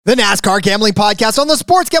The NASCAR Gambling Podcast on the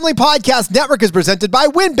Sports Gambling Podcast Network is presented by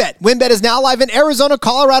WynnBET. WynnBET is now live in Arizona,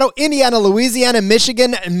 Colorado, Indiana, Louisiana,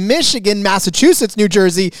 Michigan, Massachusetts, New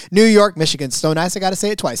Jersey, New York, Michigan. So nice, I got to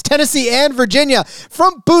say it twice. Tennessee and Virginia.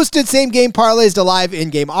 From boosted same-game parlays to live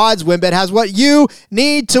in-game odds, WynnBET has what you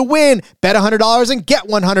need to win. Bet $100 and get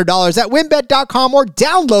 $100 at WynnBET.com or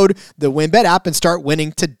download the WynnBET app and start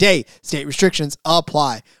winning today. State restrictions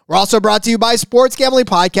apply. We're also brought to you by Sports Gambling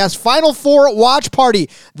Podcast Final Four Watch Party.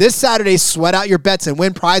 This Saturday, sweat out your bets and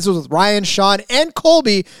win prizes with Ryan, Sean, and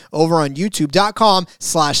Colby over on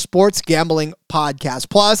youtube.com/sportsgamblingpodcast.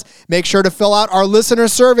 Plus, make sure to fill out our listener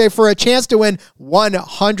survey for a chance to win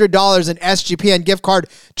 $100 in SGPN gift card.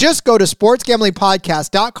 Just go to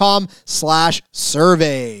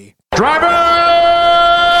sportsgamblingpodcast.com/survey. Driver,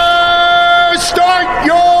 start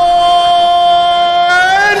your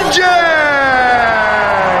engine!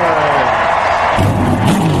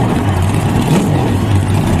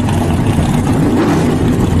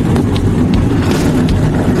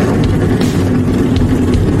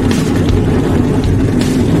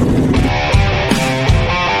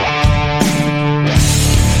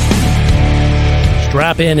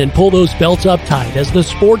 Strap in and pull those belts up tight as the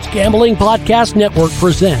Sports Gambling Podcast Network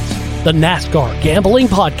presents the NASCAR Gambling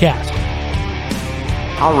Podcast.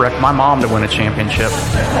 I'll wreck my mom to win a championship.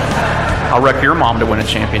 I'll wreck your mom to win a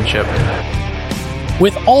championship.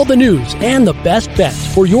 With all the news and the best bets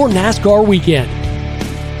for your NASCAR weekend.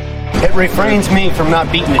 It refrains me from not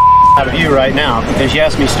beating the out of you right now because you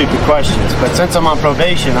ask me stupid questions. But since I'm on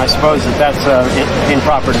probation, I suppose that's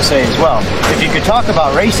improper to say as well. If you could talk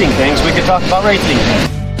about racing things, we could talk about racing things.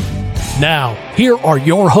 Now, here are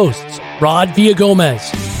your hosts, Rod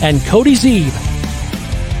Villagomez and Cody Zeeb.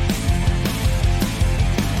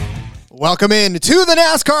 Welcome in to the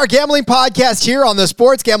NASCAR Gambling Podcast here on the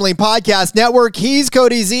Sports Gambling Podcast Network. He's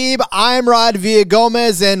Cody Zeeb. I'm Rod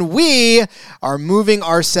Villagomez, and we are moving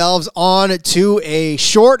ourselves on to a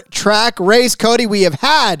short track race. Cody, we have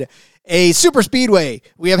had a super speedway.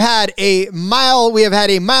 We have had a mile. We have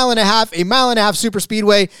had a mile and a half super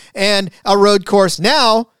speedway, and a road course.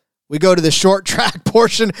 Now we go to the short track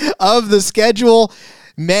portion of the schedule.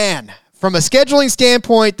 Man, from a scheduling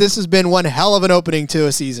standpoint, this has been one hell of an opening to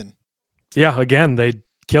a season. Yeah, again, they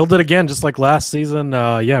killed it again, just like last season.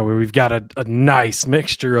 Where we've got a nice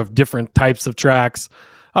mixture of different types of tracks.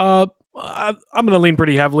 I'm going to lean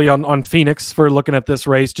pretty heavily on Phoenix for looking at this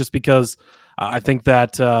race, just because I think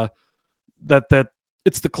that that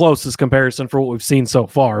it's the closest comparison for what we've seen so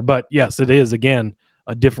far. But yes, it is, again,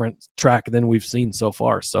 a different track than we've seen so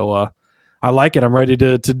far. So I like it. I'm ready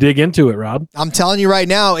to dig into it, Rob. I'm telling you right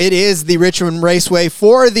now, it is the Richmond Raceway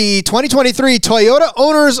for the 2023 Toyota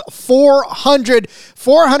Owners 400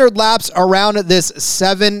 laps around this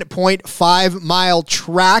 7.5 mile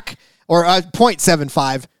track, or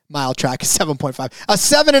 0.75 mile track, 7.5, a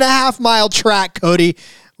 7.5 mile track, Cody.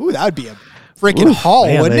 Ooh, that would be a freaking haul,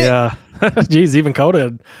 wouldn't it? Geez, even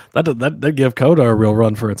Coda, that'd give Coda a real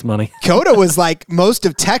run for its money. Coda was like most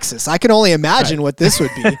of Texas. I can only imagine what this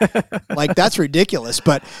would be. Like, that's ridiculous.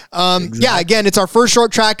 But exactly. Yeah, again, it's our first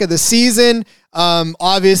short track of the season.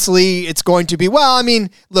 Obviously, it's going to be, well, I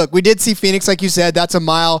mean, look, we did see Phoenix, like you said, that's a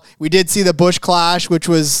mile. We did see the Busch Clash, which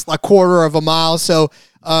was a quarter of a mile. So,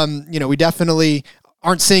 we definitely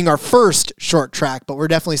aren't seeing our first short track, but we're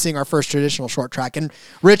definitely seeing our first traditional short track. And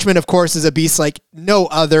Richmond, of course, is a beast like no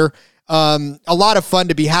other. A lot of fun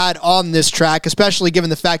to be had on this track, especially given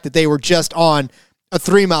the fact that they were just on a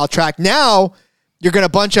 3-mile track. Now you're going to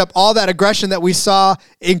bunch up all that aggression that we saw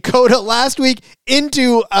in Coda last week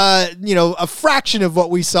into, a fraction of what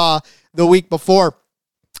we saw the week before.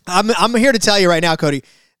 I'm here to tell you right now, Cody,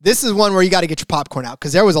 this is one where you got to get your popcorn out,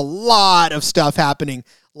 because there was a lot of stuff happening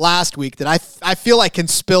last week that I feel like can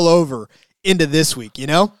spill over into this week,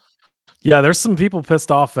 Yeah, there's some people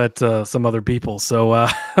pissed off at some other people. So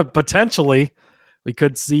potentially we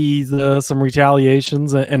could see some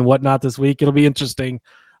retaliations and whatnot this week. It'll be interesting.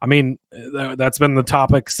 I mean, that's been the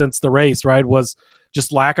topic since the race, right? Was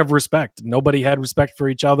just lack of respect. Nobody had respect for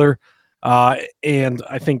each other. And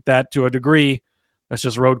I think that to a degree, that's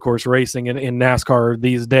just road course racing in NASCAR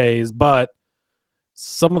these days. But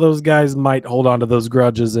some of those guys might hold on to those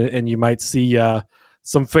grudges, and you might see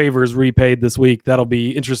some favors repaid this week. That'll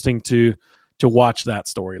be interesting to watch that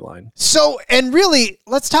storyline. So, and really,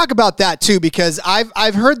 let's talk about that too, because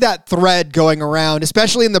I've heard that thread going around,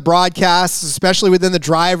 especially in the broadcasts, especially within the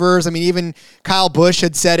drivers. I mean, even Kyle Busch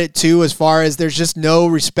had said it too, as far as there's just no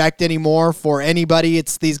respect anymore for anybody.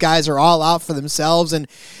 It's these guys are all out for themselves. And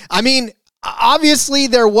I mean, obviously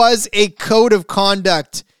there was a code of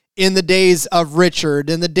conduct in the days of Richard,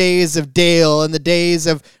 in the days of Dale, in the days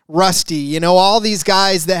of Rusty, all these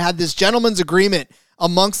guys that had this gentleman's agreement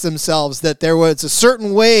amongst themselves that there was a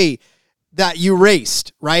certain way that you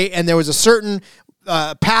raced, right? And there was a certain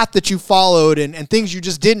path that you followed and things you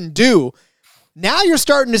just didn't do. Now you're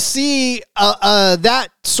starting to see that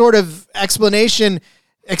sort of explanation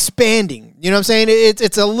expanding. You know what I'm saying?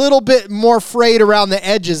 It's a little bit more frayed around the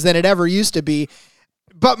edges than it ever used to be.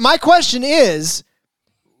 But my question is,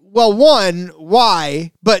 well, one,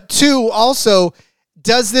 why? But two, also,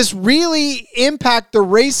 does this really impact the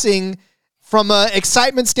racing from an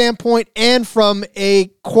excitement standpoint and from a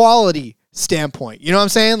quality standpoint? You know what I'm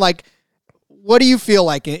saying? Like, what do you feel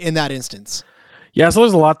like in that instance? Yeah, so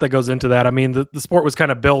there's a lot that goes into that. I mean, the sport was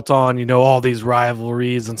kind of built on, all these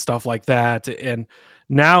rivalries and stuff like that. And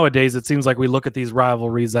nowadays, it seems like we look at these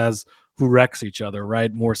rivalries as who wrecks each other,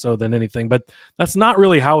 right? More so than anything. But that's not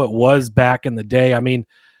really how it was back in the day. I mean,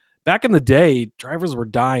 back in the day, drivers were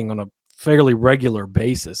dying on a fairly regular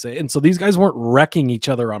basis. And so these guys weren't wrecking each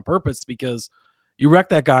other on purpose because you wreck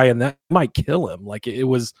that guy and that might kill him. Like it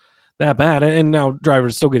was that bad. And now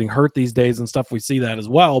drivers are still getting hurt these days and stuff. We see that as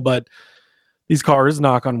well. But these cars,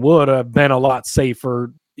 knock on wood, have been a lot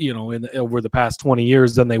safer, over the past 20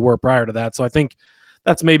 years than they were prior to that. So I think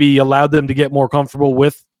that's maybe allowed them to get more comfortable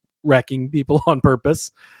with wrecking people on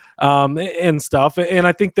purpose and stuff. And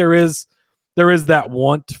I think there is that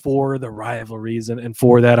want for the rivalries and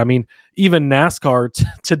for that. I mean, even NASCAR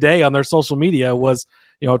today on their social media was,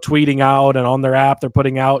 tweeting out, and on their app, they're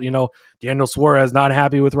putting out, Daniel Suarez not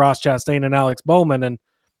happy with Ross Chastain and Alex Bowman. And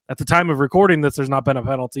at the time of recording this, there's not been a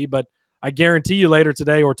penalty, but I guarantee you later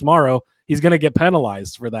today or tomorrow, he's going to get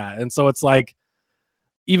penalized for that. And so it's like,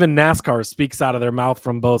 even NASCAR speaks out of their mouth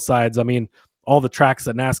from both sides. I mean, all the tracks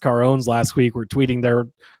that NASCAR owns last week were tweeting their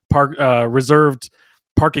reserved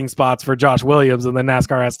parking spots for Josh Williams, and then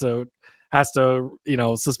NASCAR has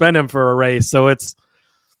to suspend him for a race. So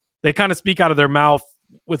they kind of speak out of their mouth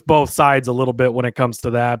with both sides a little bit when it comes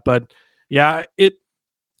to that. But yeah, it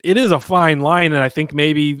is a fine line, and I think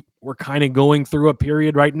maybe we're kind of going through a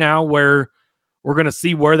period right now where we're going to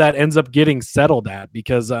see where that ends up getting settled at,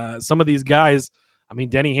 because some of these guys, I mean,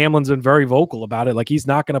 Denny Hamlin's been very vocal about it. Like, he's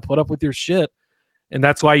not going to put up with your shit. And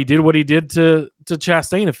that's why he did what he did to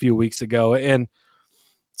Chastain a few weeks ago. And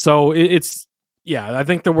so I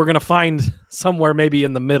think that we're going to find somewhere maybe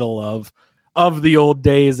in the middle of the old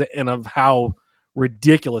days and of how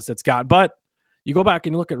ridiculous it's got. But you go back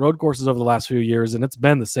and you look at road courses over the last few years, and it's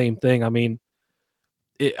been the same thing. I mean,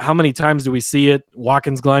 how many times do we see it?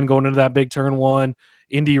 Watkins Glen going into that big turn one,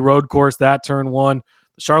 Indy road course, that turn one,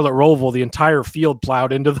 Charlotte Roval, the entire field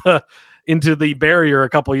plowed into the barrier a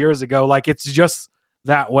couple years ago. Like, it's just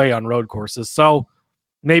that way on road courses. So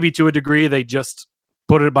maybe to a degree, they just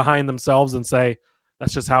put it behind themselves and say,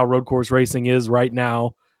 that's just how road course racing is right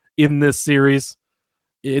now in this series.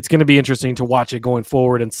 It's going to be interesting to watch it going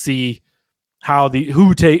forward and see how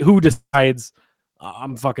who decides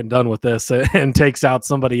I'm fucking done with this and takes out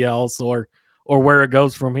somebody else, or where it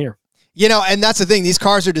goes from here. And that's the thing. These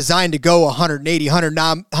cars are designed to go 180,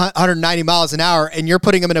 190 miles an hour, and you're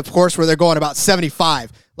putting them in a course where they're going about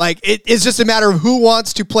 75. Like, it's just a matter of who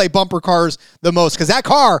wants to play bumper cars the most, because that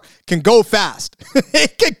car can go fast.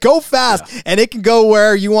 It can go fast, and it can go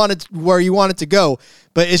where you want it to go.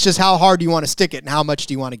 But it's just how hard do you want to stick it and how much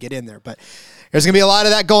do you want to get in there. But there's going to be a lot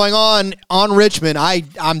of that going on Richmond.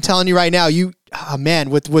 I'm telling you right now,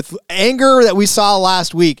 with anger that we saw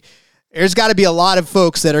last week, there's got to be a lot of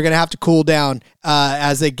folks that are going to have to cool down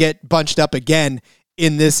as they get bunched up again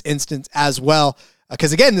in this instance as well.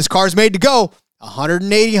 Because, again, this car's made to go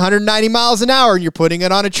 180, 190 miles an hour, and you're putting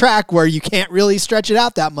it on a track where you can't really stretch it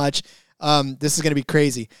out that much. This is going to be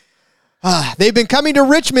crazy. They've been coming to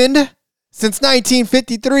Richmond since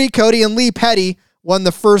 1953. Cody and Lee Petty won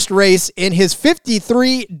the first race in his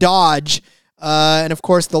 53 Dodge. And, of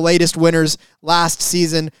course, the latest winners last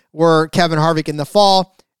season were Kevin Harvick in the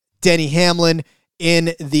fall, Denny Hamlin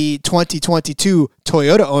in the 2022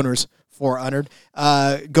 Toyota Owners 400.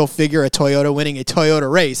 Go figure, a Toyota winning a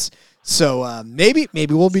Toyota race. So maybe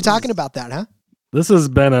we'll be talking about that, huh? This has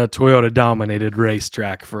been a Toyota-dominated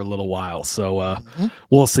racetrack for a little while, so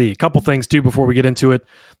we'll see. A couple things, too, before we get into it.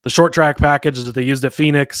 The short track package that they used at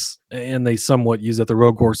Phoenix, and they somewhat use at the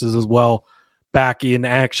road courses as well, back in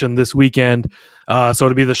action this weekend. So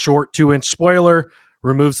it'll be the short 2-inch spoiler,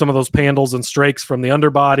 remove some of those pandals and strakes from the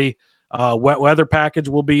underbody. Wet weather package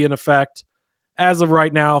will be in effect. As of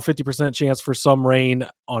right now, 50% chance for some rain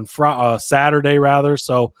on Saturday, rather.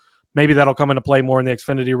 So maybe that'll come into play more in the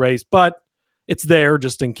Xfinity race, but it's there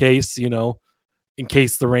just in case, in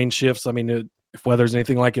case the rain shifts. I mean, if weather's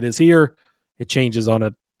anything like it is here, it changes on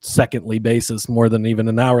a secondly basis more than even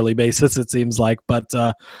an hourly basis, it seems like. But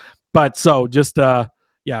so just they'll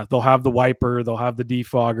have the wiper, they'll have the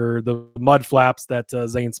defogger, the mud flaps that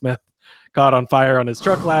Zane Smith caught on fire on his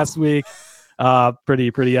truck last week.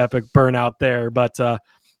 Pretty epic burnout there. But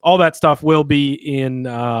all that stuff will be in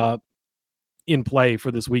play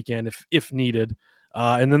for this weekend if needed.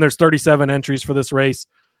 And then there's 37 entries for this race.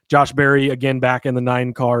 Josh Berry again back in the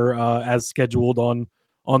 9 car as scheduled on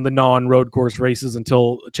the non-road course races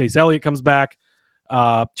until Chase Elliott comes back.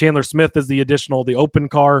 Chandler Smith is the open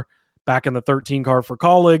car back in the 13 car for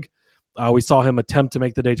Colleague. We saw him attempt to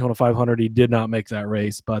make the Daytona 500. He did not make that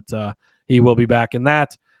race, but he will be back in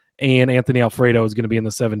that. And Anthony Alfredo is going to be in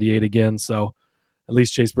the 78 again. So at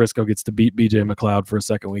least Chase Briscoe gets to beat BJ McLeod for a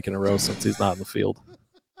second week in a row since he's not in the field.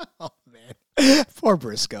 Oh, man. Poor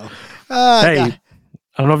Briscoe. Hey, God.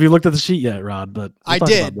 I don't know if you looked at the sheet yet, Rod, but I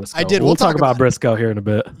did. We'll talk about Briscoe here in a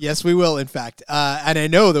bit. Yes, we will, in fact. And I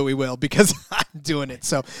know that we will because I'm doing it.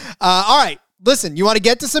 So, all right. Listen, you want to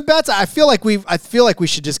get to some bets? I feel like we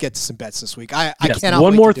should just get to some bets this week. I cannot.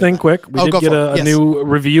 One wait more to do thing, that. quick. We did get a new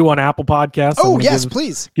review on Apple Podcasts. Oh, yes,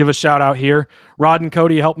 please. Give a shout out here. Rod and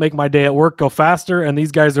Cody help make my day at work go faster, and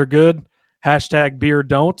these guys are good. # beer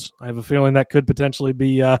don't. I have a feeling that could potentially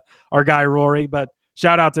be our guy Rory, but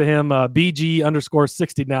shout out to him.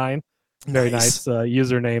 BG_69. Very nice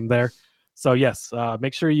username there. So yes,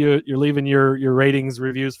 make sure you're leaving your ratings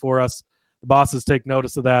reviews for us. The bosses take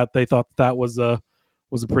notice of that. They thought that was a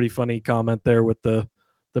pretty funny comment there with the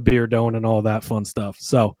beer don't and all that fun stuff.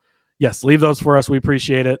 So yes, leave those for us. We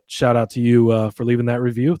appreciate it. Shout out to you for leaving that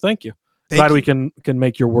review. Thank you. Glad we can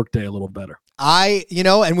make your workday a little better.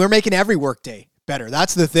 And we're making every workday better.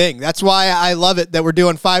 That's the thing. That's why I love it that we're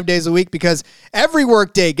doing 5 days a week, because every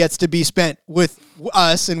workday gets to be spent with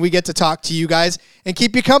us and we get to talk to you guys and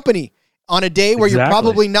keep you company on a day where you're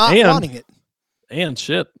probably not wanting it. And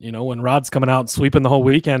shit, when Rod's coming out and sweeping the whole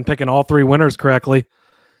weekend, picking all 3 winners correctly,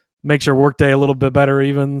 makes your workday a little bit better,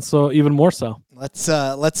 even more so.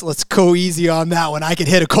 Let's go easy on that one. I can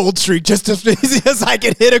hit a cold streak just as easy as I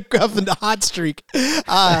can hit a hot streak.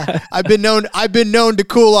 I've been known to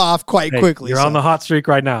cool off quite quickly. You're on the hot streak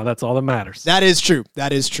right now. That's all that matters. That is true.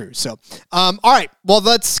 So, all right. Well,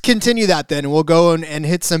 let's continue that then, and we'll go and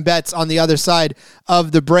hit some bets on the other side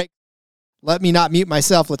of the break. Let me not mute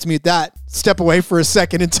myself. Let's mute that. Step away for a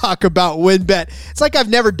second and talk about WynnBET. It's like I've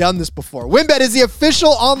never done this before. WynnBET is the official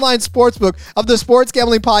online sportsbook of the Sports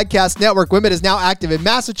Gambling Podcast Network. WynnBET is now active in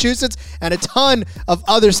Massachusetts and a ton of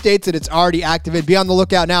other states that it's already active in. Be on the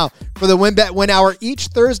lookout now for the WynnBET Win Hour each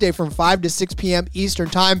Thursday from 5 to 6 p.m. Eastern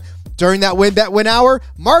Time. During that WynnBET Win Hour,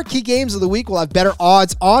 marquee games of the week will have better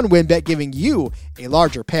odds on WynnBET, giving you a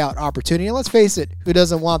larger payout opportunity. And let's face it, who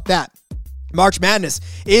doesn't want that? March Madness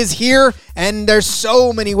is here, and there's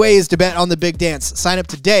so many ways to bet on the big dance. Sign up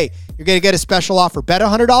today. You're going to get a special offer. Bet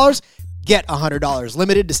 $100, get $100.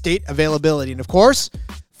 Limited to state availability. And, of course,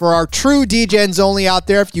 for our true DGens only out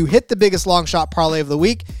there, if you hit the biggest long shot parlay of the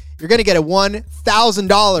week, you're going to get a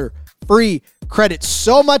 $1,000 free credit.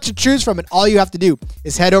 So much to choose from, and all you have to do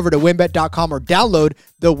is head over to wynnbet.com or download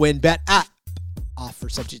the WynnBET app. Offer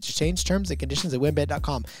subject to change. Terms and conditions at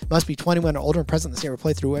wynnbet.com. Must be 21 or older and present in the state where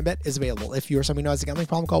playthrough WynnBET is available. If you or somebody who has a gambling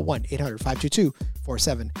problem, call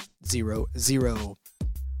 1-800-522-4700.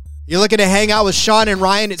 You're looking to hang out with Sean and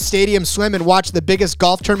Ryan at Stadium Swim and watch the biggest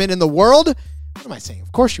golf tournament in the world? What am I saying?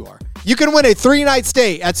 Of course you are. You can win a 3-night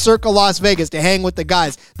stay at Circa Las Vegas to hang with the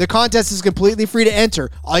guys. The contest is completely free to enter.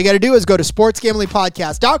 All you got to do is go to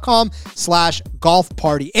sportsgamblingpodcast.com/golf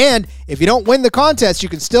party. And if you don't win the contest, you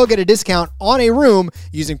can still get a discount on a room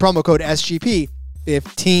using promo code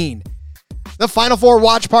SGP15. The Final Four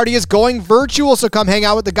watch party is going virtual, so come hang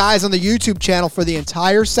out with the guys on the YouTube channel for the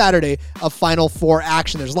entire Saturday of Final Four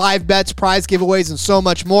action. There's live bets, prize giveaways, and so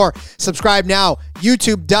much more. Subscribe now,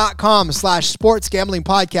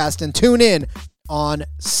 youtube.com/sportsgamblingpodcast, and tune in on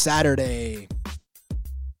Saturday.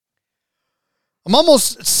 I'm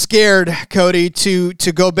almost scared, Cody, to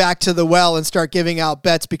go back to the well and start giving out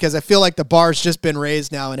bets because I feel like the bar's just been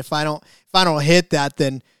raised now, and if I don't hit that,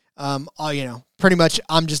 then pretty much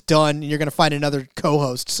I'm just done, and you're going to find another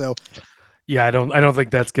co-host. So, yeah, I don't think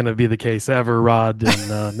that's going to be the case ever, Rod.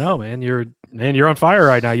 And no, man, you're on fire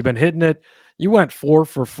right now. You've been hitting it. You went 4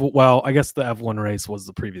 for 4. Well, I guess the F1 race was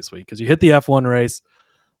the previous week because you hit the F1 race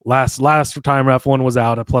last time F1 was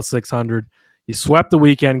out at plus 600. You swept the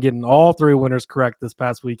weekend, getting all 3 winners correct this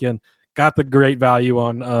past weekend. Got the great value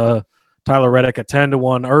on Tyler Reddick at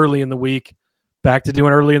 10-1 early in the week. Back to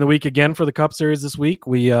doing early in the week again for the Cup Series this week.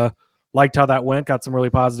 We liked how that went. Got some really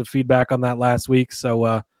positive feedback on that last week.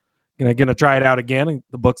 So gonna try it out again. And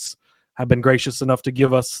the books have been gracious enough to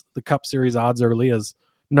give us the Cup Series odds early as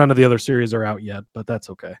None of the other series are out yet, but that's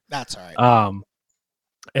okay. That's all right.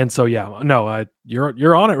 And so,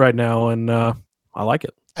 you're on it right now, and I like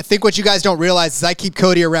it. I think what you guys don't realize is I keep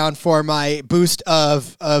Cody around for my boost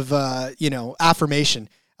of affirmation.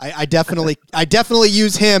 I definitely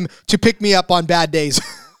use him to pick me up on bad days.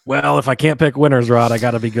 Well, if I can't pick winners, Rod, I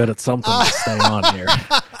got to be good at something to stay on here.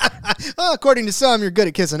 Well, according to some, you're good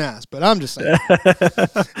at kissing ass, but I'm just saying.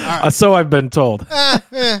 Right. So I've been told.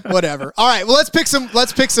 Whatever. All right. Well, let's pick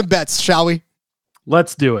some bets, shall we?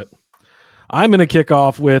 Let's do it. I'm going to kick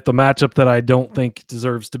off with a matchup that I don't think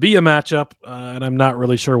deserves to be a matchup, and I'm not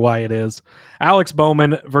really sure why it is. Alex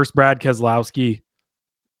Bowman versus Brad Keselowski.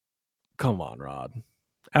 Come on, Rod.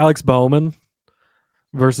 Alex Bowman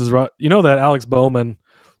versus Rod. You know that Alex Bowman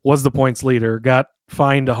was the points leader, got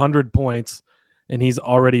fined 100 points, and he's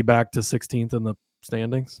already back to 16th in the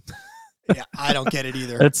standings. Yeah, I don't get it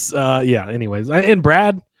either. It's anyways. And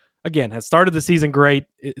Brad, again, has started the season great.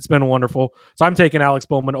 It's been wonderful. So I'm taking Alex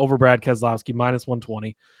Bowman over Brad Keselowski,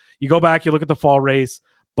 -120. You go back, you look at the fall race.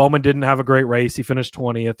 Bowman didn't have a great race. He finished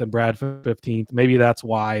 20th and Brad 15th. Maybe that's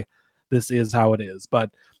why this is how it is. But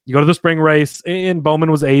you go to the spring race, and Bowman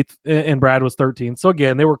was 8th and Brad was 13th. So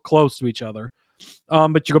again, they were close to each other.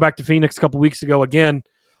 But you go back to Phoenix a couple weeks ago. Again,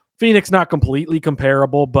 Phoenix not completely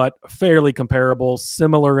comparable, but fairly comparable,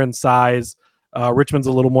 similar in size. Richmond's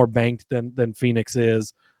a little more banked than Phoenix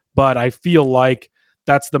is. But I feel like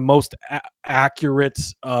that's the most accurate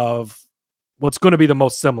of what's going to be the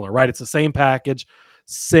most similar, right? It's the same package,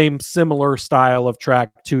 similar style of track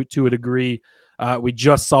to a degree. We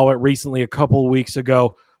just saw it recently a couple of weeks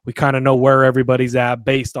ago. We kind of know where everybody's at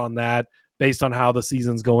based on that, based on how the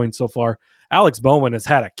season's going so far. Alex Bowman has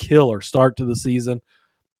had a killer start to the season.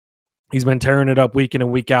 He's been tearing it up week in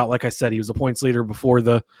and week out. Like I said, he was a points leader before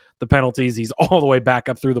the penalties. He's all the way back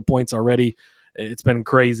up through the points already. It's been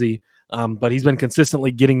crazy, but he's been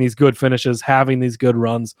consistently getting these good finishes, having these good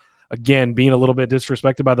runs. Again, being a little bit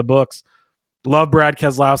disrespected by the books. Love Brad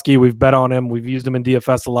Keselowski. We've bet on him. We've used him in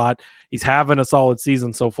DFS a lot. He's having a solid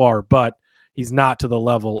season so far, but he's not to the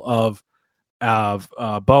level of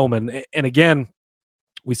Bowman. And again,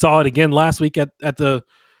 we saw it again last week at the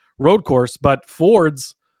road course, but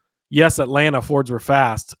Ford's, yes, Atlanta, Fords were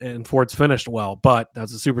fast and Fords finished well, but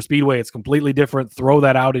that's a super speedway. It's completely different. Throw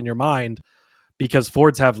that out in your mind, because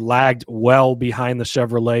Fords have lagged well behind the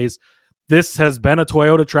Chevrolets. This has been a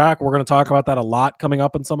Toyota track. We're going to talk about that a lot coming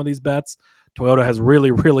up in some of these bets. Toyota has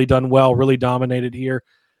really, really done well, really dominated here.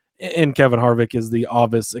 And Kevin Harvick is the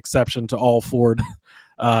obvious exception to all Ford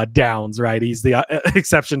downs, right? He's the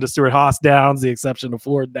exception to Stewart-Haas downs, the exception to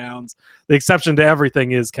Ford downs. The exception to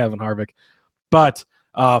everything is Kevin Harvick. But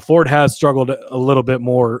Ford has struggled a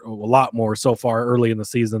lot more so far early in the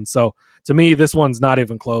season. So to me, this one's not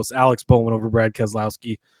even close. Alex Bowman over Brad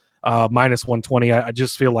Keselowski, -120. I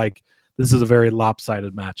just feel like this is a very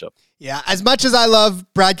lopsided matchup. Yeah, as much as I love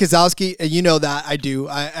Brad Keselowski, you know that I do,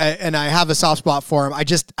 and I have a soft spot for him. I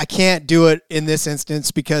can't do it in this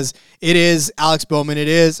instance because it is Alex Bowman. It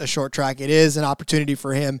is a short track. It is an opportunity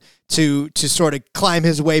for him to sort of climb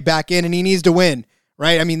his way back in, and he needs to win,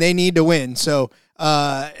 right? I mean, they need to win. So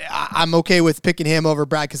I'm okay with picking him over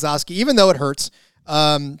Brad Keselowski, even though it hurts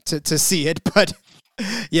to see it, but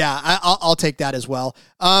yeah, I'll take that as well.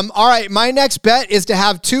 All right, my next bet is to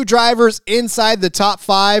have two drivers inside the top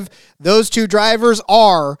 5. Those two drivers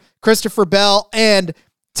are Christopher Bell and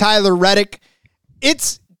Tyler Reddick.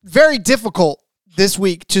 It's very difficult this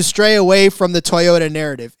week to stray away from the Toyota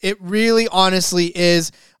narrative. It really honestly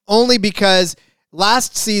is, only because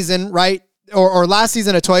last season, right, or last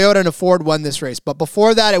season, a Toyota and a Ford won this race. But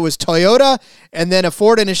before that, it was Toyota and then a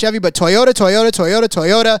Ford and a Chevy, but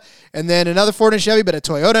Toyota, and then another Ford and Chevy, but a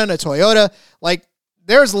Toyota and a Toyota. Like,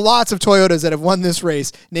 there's lots of Toyotas that have won this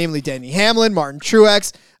race, namely Denny Hamlin, Martin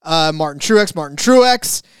Truex,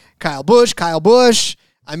 Kyle Busch.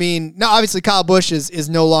 I mean, now obviously Kyle Busch is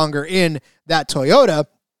no longer in that Toyota,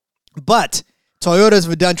 but Toyotas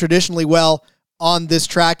have done traditionally well on this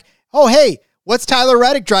track. Oh, hey, what's Tyler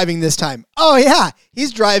Reddick driving this time? Oh, yeah,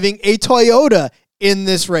 he's driving a Toyota in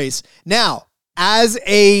this race. Now, as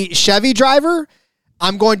a Chevy driver,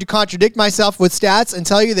 I'm going to contradict myself with stats and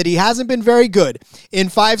tell you that he hasn't been very good. In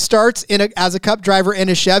 5 starts as a Cup driver in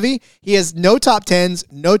a Chevy, he has no top 10s,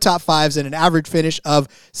 no top 5s, and an average finish of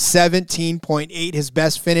 17.8. His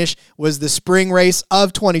best finish was the spring race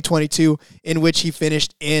of 2022, in which he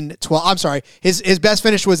finished in 12th. I'm sorry, his best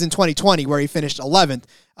finish was in 2020, where he finished 11th,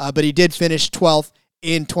 but he did finish 12th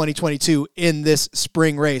in 2022 in this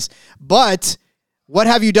spring race. But what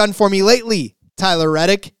have you done for me lately, Tyler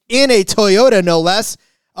Reddick, in a Toyota, no less?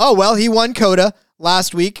 Oh, well, he won COTA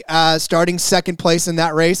last week, starting second place in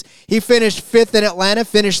that race. He finished 5th in Atlanta,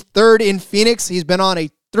 finished 3rd in Phoenix. He's been on a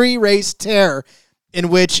 3-race tear in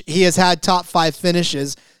which he has had top 5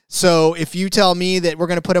 finishes. So if you tell me that we're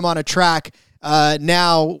going to put him on a track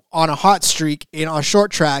now on a hot streak in a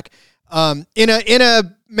short track in a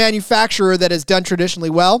manufacturer that has done traditionally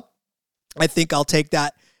well, I think I'll take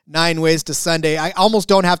that 9 ways to Sunday. I almost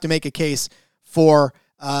don't have to make a case for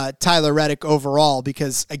Tyler Reddick overall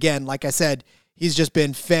because, again, like I said, he's just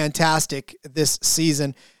been fantastic this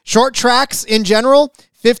season. Short tracks in general,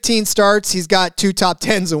 15 starts. He's got 2 top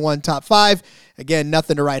 10s and 1 top 5. Again,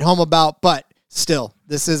 nothing to write home about, but still,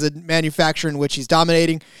 this is a manufacturer in which he's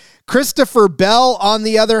dominating. Christopher Bell, on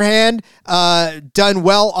the other hand, done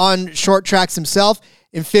well on short tracks himself.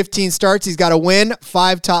 In 15 starts, he's got a win,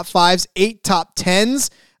 5 top 5s, 8 top 10s.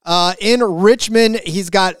 In Richmond, he's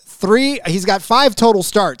got 5 total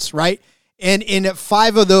starts, right? And in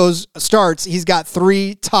 5 of those starts, he's got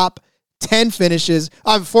 3 top 10 finishes,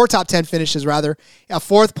 4 top 10 finishes rather. A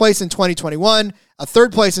 4th place in 2021, a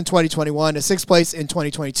 3rd place in 2021, a 6th place in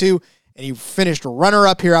 2022, and he finished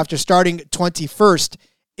runner-up here after starting 21st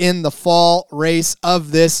in the fall race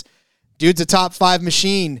of this. Dude's a top 5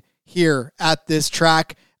 machine here at this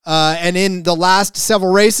track. And in the last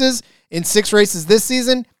several races, in 6 races this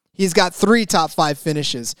season, he's got 3 top 5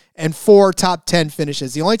 finishes and 4 top 10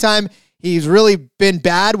 finishes. The only time he's really been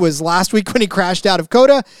bad was last week when he crashed out of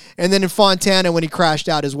COTA, and then in Fontana when he crashed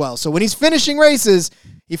out as well. So when he's finishing races,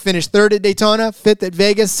 he finished 3rd at Daytona, 5th at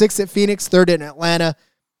Vegas, 6th at Phoenix, 3rd in Atlanta.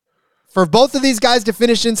 For both of these guys to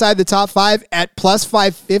finish inside the top 5 at plus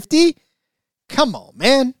 550, come on,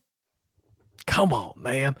 man. Come on,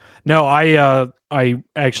 man. No, I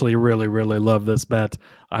actually really, really love this bet.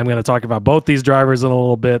 I'm going to talk about both these drivers in a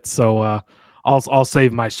little bit, so I'll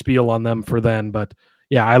save my spiel on them for then. But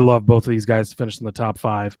yeah, I love both of these guys to finish in the top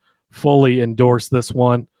 5. Fully endorse this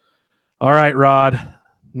one. All right, Rod.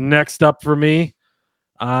 Next up for me,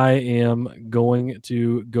 I am going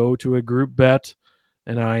to go to a group bet,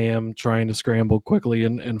 and I am trying to scramble quickly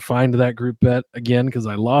and find that group bet again because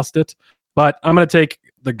I lost it. But I'm going to take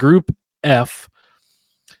the Group F.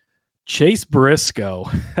 Chase Briscoe.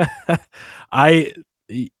 I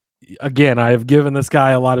have given this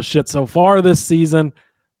guy a lot of shit so far this season,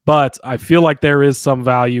 but I feel like there is some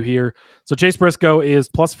value here. So Chase Briscoe is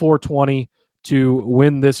plus 420 to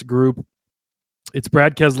win this group. It's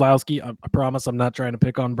Brad Keselowski. I promise I'm not trying to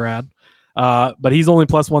pick on Brad, but he's only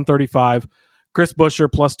plus 135. Chris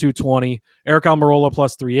Buescher plus 220. Eric Almirola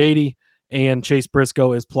plus 380. And Chase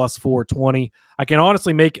Briscoe is plus 420. I can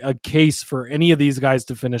honestly make a case for any of these guys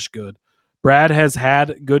to finish good. Brad has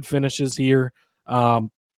had good finishes here, and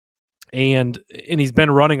he's been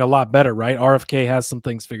running a lot better, right? RFK has some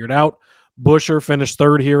things figured out. Buescher finished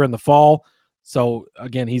 3rd here in the fall. So,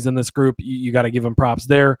 again, he's in this group. You got to give him props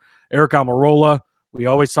there. Eric Almirola, we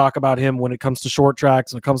always talk about him when it comes to short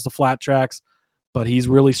tracks, when it comes to flat tracks, but he's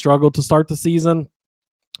really struggled to start the season.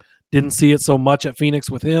 Didn't see it so much at Phoenix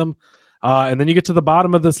with him. And then you get to the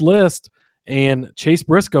bottom of this list, and Chase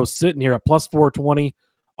Briscoe's sitting here at plus 420.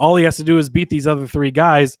 All he has to do is beat these other 3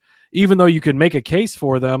 guys, even though you could make a case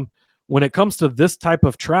for them. When it comes to this type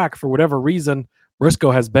of track, for whatever reason,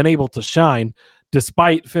 Briscoe has been able to shine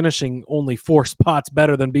despite finishing only 4 spots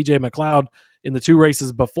better than BJ McLeod in the 2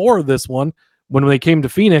 races before this one. When they came to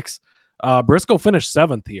Phoenix, Briscoe finished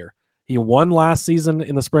 7th here. He won last season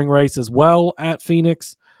in the spring race as well at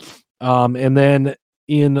Phoenix. And then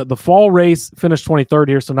in the fall race, finished 23rd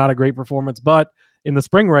here, so not a great performance. But in the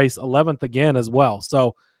spring race, 11th again as well.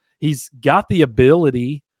 So he's got the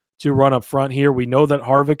ability to run up front here. We know that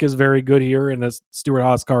Harvick is very good here in a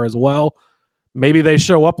Stewart-Haas car as well. Maybe they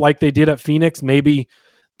show up like they did at Phoenix. Maybe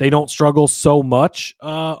they don't struggle so much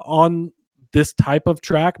on this type of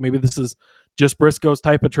track. Maybe this is just Briscoe's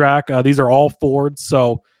type of track. These are all Fords,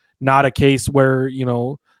 so not a case where,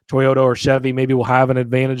 Toyota or Chevy maybe will have an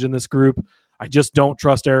advantage in this group. I just don't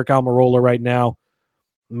trust Eric Almirola right now.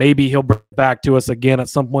 Maybe he'll bring it back to us again at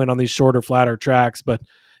some point on these shorter, flatter tracks, but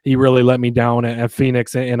he really let me down at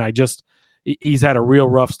Phoenix, and he's had a real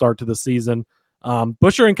rough start to the season.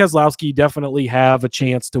 Buescher and Keselowski definitely have a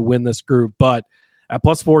chance to win this group, but at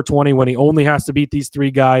plus 420, when he only has to beat these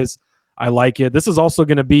 3 guys, I like it. This is also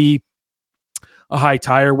going to be a high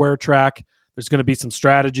tire wear track. There's going to be some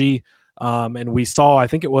strategy, and we saw, I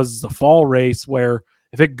think it was the fall race, where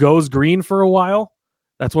if it goes green for a while,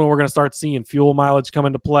 that's when we're going to start seeing fuel mileage come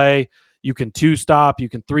into play. You can 2-stop, you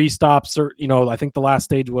can 3-stop. I think the last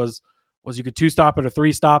stage was you could 2-stop it or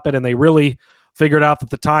 3-stop it, and they really figured out that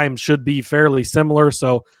the time should be fairly similar.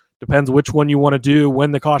 So depends which one you want to do,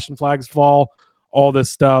 when the caution flags fall, all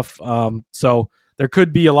this stuff. So there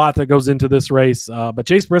could be a lot that goes into this race. But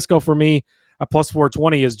Chase Briscoe for me at plus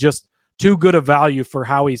 420 is just too good a value for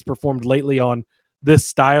how he's performed lately on this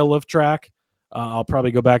style of track. I'll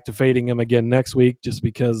probably go back to fading him again next week just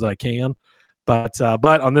because I can. But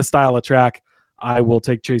on this style of track, I will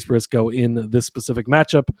take Chase Briscoe in this specific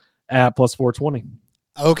matchup at plus 420.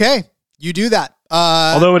 Okay, you do that.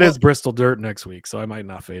 Although it is Bristol Dirt next week, so I might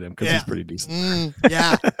not fade him because he's pretty decent.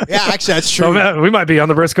 Yeah, actually, that's true. So we might be on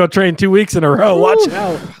the Briscoe train 2 weeks in a row. Watch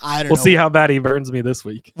out. We'll see how bad he burns me this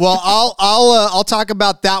week. Well, I'll talk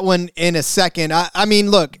about that one in a second. I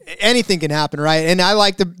mean, look, anything can happen, right? And I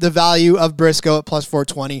like the value of Briscoe at plus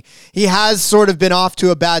 420. He has sort of been off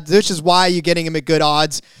to a bad, which is why you're getting him at good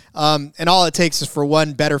odds. And all it takes is for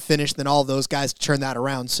one better finish than all of those guys to turn that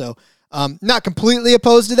around. So, not completely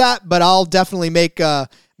opposed to that, but I'll definitely make a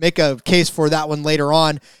case for that one later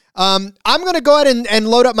on. I'm going to go ahead and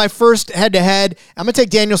load up my first head-to-head. I'm going to take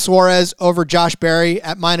Daniel Suarez over Josh Berry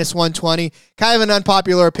at minus 120. Kind of an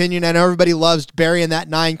unpopular opinion. I know everybody loves Berry in that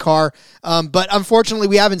 9 car, but unfortunately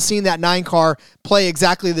we haven't seen that 9 car play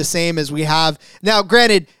exactly the same as we have. Now,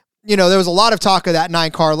 granted, there was a lot of talk of that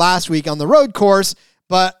 9 car last week on the road course,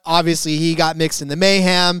 but obviously he got mixed in the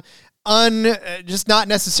mayhem. Just not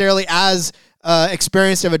necessarily as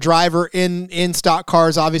experienced of a driver in stock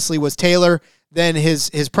cars, obviously, was Taylor than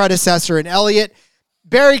his predecessor in Elliott.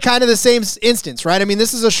 Berry, kind of the same instance, right? I mean,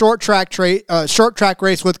 this is a short track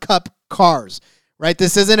race with Cup cars, right?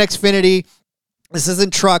 This isn't Xfinity. This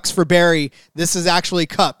isn't trucks for Berry. This is actually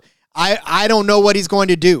Cup. I don't know what he's going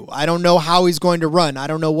to do. I don't know how he's going to run. I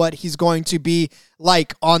don't know what he's going to be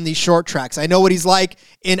like on these short tracks. I know what he's like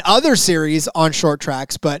in other series on short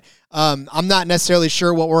tracks, but I'm not necessarily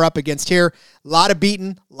sure what we're up against here. A lot of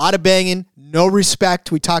beating, a lot of banging, no respect.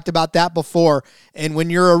 We talked about that before. And when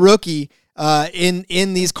you're a rookie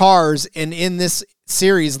in these cars and in this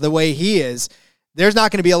series the way he is, there's not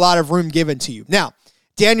going to be a lot of room given to you. Now,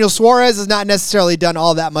 Daniel Suarez has not necessarily done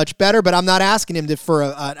all that much better, but I'm not asking him for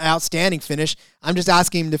an outstanding finish. I'm just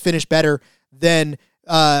asking him to finish better than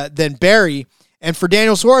Berry. And for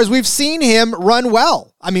Daniel Suarez, we've seen him run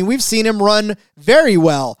well. I mean, we've seen him run very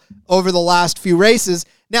well over the last few races.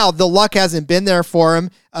 Now, the luck hasn't been there for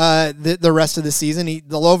him the rest of the season.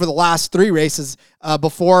 Over the last 3 races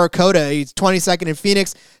before COTA, he's 22nd in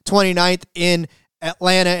Phoenix, 29th in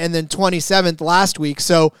Atlanta, and then 27th last week.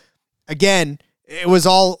 So, again, it was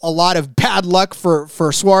all a lot of bad luck for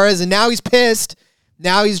Suarez, and now he's pissed.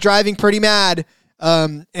 Now he's driving pretty mad,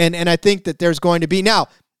 and I think that there's going to be... Now,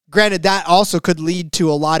 granted, that also could lead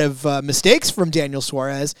to a lot of mistakes from Daniel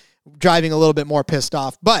Suarez, driving a little bit more pissed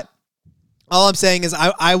off. But all I'm saying is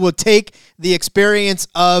I will take the experience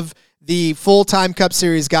of the full-time Cup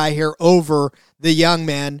Series guy here over the young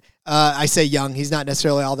man. I say young. He's not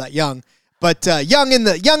necessarily all that young, but young in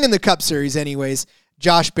the Cup Series anyways,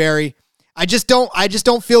 Josh Berry. I just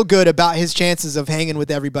don't feel good about his chances of hanging with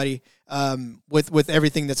everybody with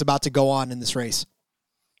everything that's about to go on in this race.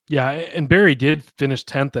 Yeah, and Berry did finish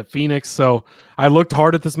 10th at Phoenix, so I looked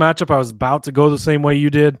hard at this matchup. I was about to go the same way you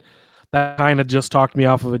did. That kind of just talked me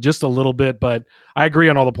off of it just a little bit, but I agree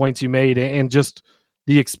on all the points you made, and just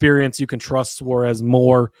the experience, you can trust Suarez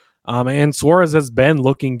more. And Suarez has been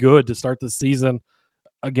looking good to start the season.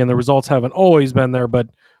 Again, the results haven't always been there, but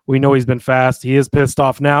we know he's been fast. He is pissed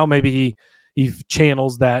off now. Maybe he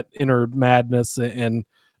channels that inner madness and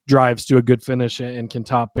drives to a good finish and can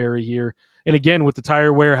top Berry here. And again, with the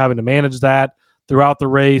tire wear, having to manage that throughout the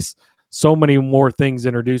race, so many more things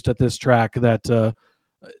introduced at this track that,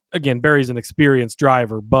 again, Berry's an experienced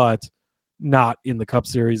driver, but not in the Cup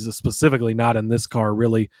Series, specifically not in this car,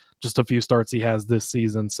 really. Just a few starts he has this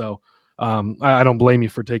season. So I don't blame you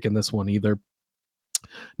for taking this one either.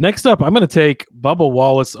 Next up, I'm going to take Bubba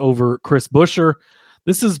Wallace over Chris Buescher.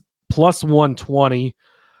 This is plus 120.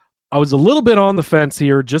 I was a little bit on the fence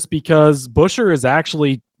here just because Buescher has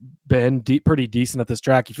actually been pretty decent at this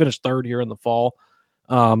track. He finished 3rd here in the fall.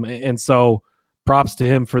 And so props to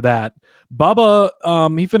him for that.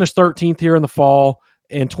 Bubba, he finished 13th here in the fall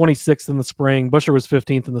and 26th in the spring. Buescher was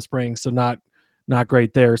 15th in the spring, so not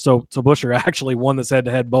great there. So Buescher actually won this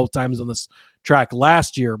head-to-head both times on this track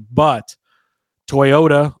last year, but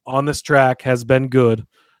Toyota on this track has been good.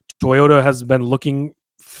 Toyota has been looking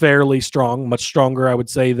fairly strong, much stronger, I would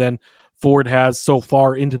say, than Ford has so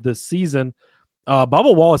far into this season.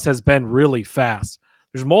 Bubba Wallace has been really fast.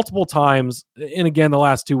 There's multiple times, and again, the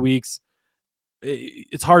last 2 weeks,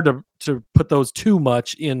 it's hard to put those too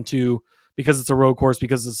much into because it's a road course,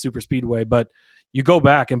 because it's a super speedway, but you go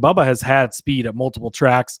back and Bubba has had speed at multiple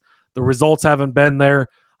tracks. The results haven't been there.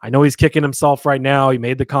 I know he's kicking himself right now. He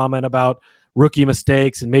made the comment about rookie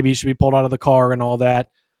mistakes and maybe he should be pulled out of the car and all that.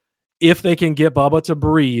 if they can get Bubba to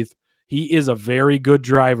breathe, he is a very good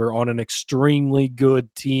driver on an extremely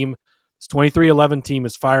good team. This 2311 team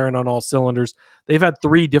is firing on all cylinders. They've had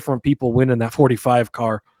 3 different people win in that 45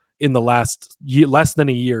 car in the last year, less than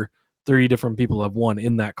a year. 3 different people have won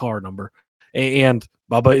in that car number. And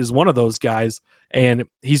Bubba is one of those guys. And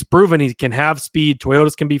he's proven he can have speed.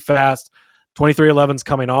 Toyotas can be fast. 2311's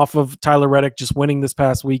coming off of Tyler Reddick just winning this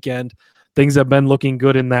past weekend. Things have been looking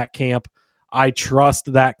good in that camp. I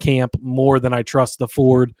trust that camp more than I trust the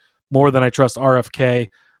Ford, more than I trust RFK.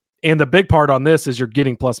 And the big part on this is you're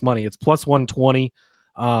getting plus money. It's plus 120.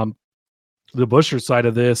 The Buescher side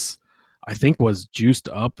of this, I think, was juiced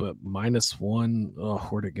up at -1. Oh,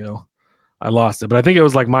 where'd it go? I lost it, but I think it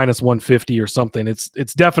was like minus 150 or something. It's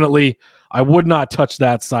definitely, I would not touch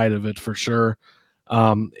that side of it for sure.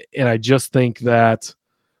 And I just think that,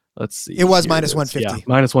 let's see. It was minus 150. Yeah,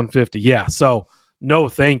 minus 150. Yeah. So no,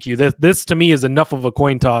 thank you. This to me is enough of a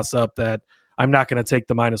coin toss up that I'm not going to take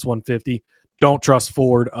the minus 150. Don't trust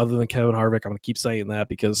Ford other than Kevin Harvick. I'm going to keep saying that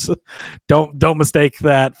because don't mistake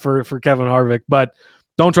that for Kevin Harvick, but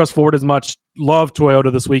don't trust Ford as much. Love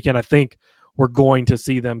Toyota this weekend. I think we're going to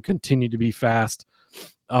see them continue to be fast.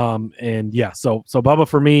 And yeah, so Bubba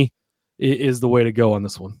for me is the way to go on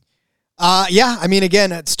this one. Yeah, I mean,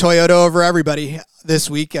 again, it's Toyota over everybody this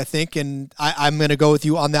week, I think, and I'm going to go with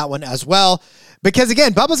you on that one as well. Because,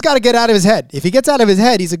 again, Bubba's got to get out of his head. If he gets out of his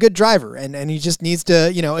head, he's a good driver, and he just needs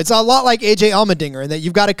to, it's a lot like A.J. Allmendinger, in that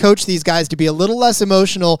you've got to coach these guys to be a little less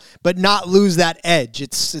emotional but not lose that edge.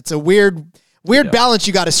 It's a weird balance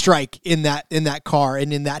you got to strike in that car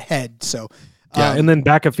and in that head. So yeah, and then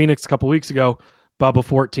back at Phoenix a couple weeks ago, Bubba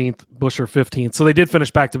 14th, Buescher 15th. So they did finish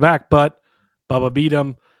back-to-back, but Bubba beat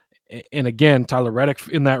him. And again, Tyler Reddick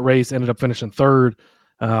in that race ended up finishing third.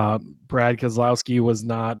 Brad Keselowski was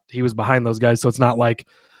behind those guys. So it's not like,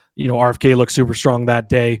 RFK looked super strong that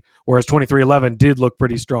day, whereas 2311 did look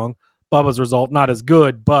pretty strong. Bubba's result, not as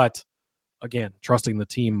good, but again, trusting the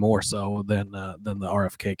team more so than the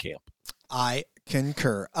RFK camp. I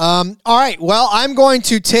concur. All right. Well, I'm going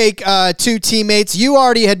to take 2 teammates. You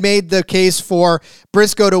already had made the case for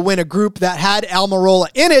Briscoe to win a group that had Almirola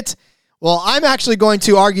in it. Well, I'm actually going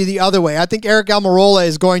to argue the other way. I think Aric Almirola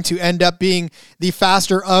is going to end up being the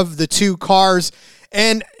faster of the 2 cars.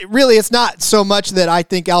 And really, it's not so much that I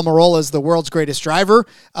think Almirola is the world's greatest driver,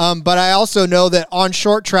 but I also know that on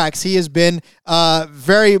short tracks, he has been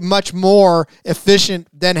very much more efficient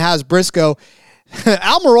than has Briscoe.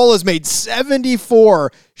 Almirola's made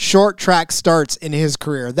 74 short track starts in his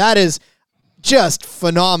career. That is just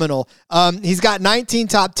phenomenal. He's got 19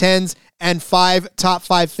 top 10s and 5 top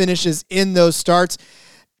 5 finishes in those starts.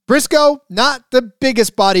 Briscoe, not the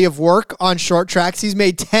biggest body of work on short tracks. He's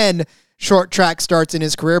made 10 short track starts in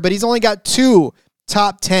his career, but he's only got 2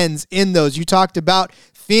 top 10s in those. You talked about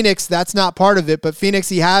Phoenix. That's not part of it, but Phoenix,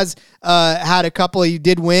 he has had a couple. He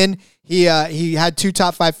did win. He had 2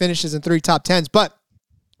 top 5 finishes and 3 top 10s, but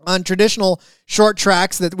on traditional short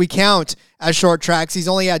tracks that we count as short tracks, he's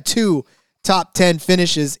only had 2 top 10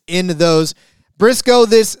 finishes in those. Briscoe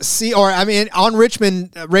on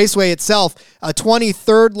Richmond Raceway itself, a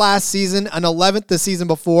 23rd last season, an 11th the season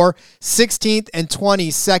before, 16th and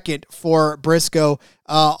 22nd for Briscoe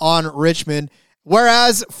on Richmond.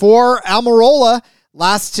 Whereas for Almirola,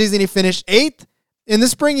 last season he finished 8th. In the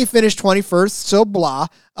spring he finished 21st, so blah.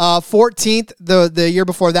 14th the year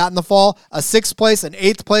before that in the fall, a 6th place, an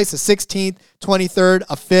 8th place, a 16th, 23rd,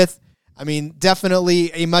 a 5th. I mean,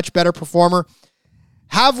 definitely a much better performer.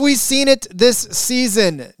 Have we seen it this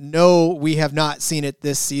season? No, we have not seen it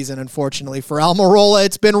this season, unfortunately. For Almirola,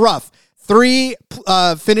 it's been rough. 3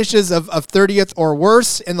 finishes of 30th or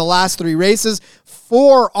worse in the last 3 races,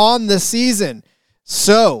 4 on the season.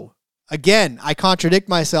 So, again, I contradict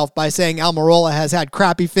myself by saying Almirola has had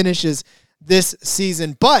crappy finishes this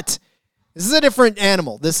season, but this is a different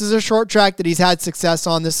animal. This is a short track that he's had success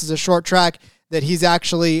on. This is a short track that he's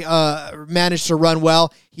actually managed to run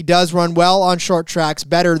well. He does run well on short tracks,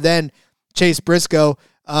 better than Chase Briscoe.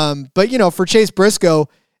 But, for Chase Briscoe,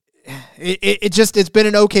 it's been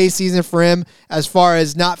an okay season for him as far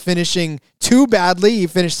as not finishing too badly. He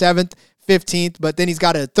finished 7th, 15th, but then he's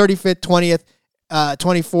got a 35th, 20th,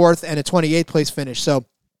 24th, and a 28th place finish. So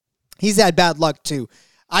he's had bad luck too.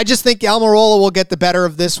 I just think Almirola will get the better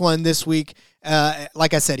of this one this week.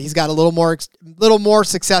 Like I said, he's got a little more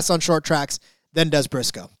success on short tracks than does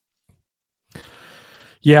Briscoe.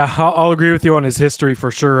 Yeah, I'll agree with you on his history for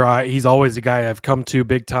sure. He's always a guy I've come to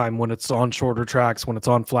big time when it's on shorter tracks, when it's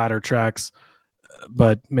on flatter tracks.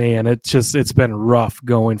 But man, it's been rough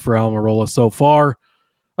going for Almirola so far.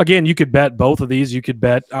 Again, you could bet both of these. You could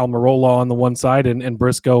bet Almirola on the one side and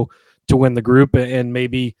Briscoe to win the group, and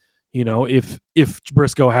maybe if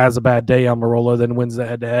Briscoe has a bad day, Almirola then wins the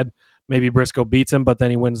head-to-head. Maybe Briscoe beats him, but then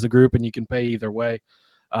he wins the group, and you can pay either way.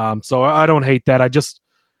 So I don't hate that. I just,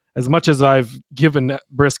 as much as I've given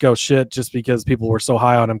Briscoe shit just because people were so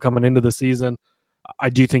high on him coming into the season, I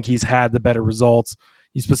do think he's had the better results.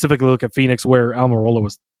 You specifically look at Phoenix, where Almirola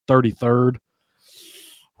was 33rd.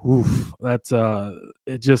 Oof, that's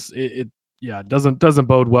doesn't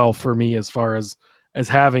bode well for me as far as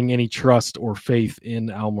having any trust or faith in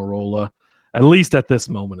Almirola, at least at this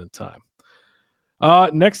moment in time.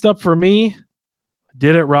 Next up for me,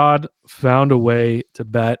 Did It Rod found a way to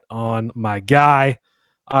bet on my guy.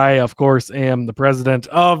 I, of course, am the president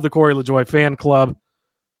of the Corey LaJoie fan club.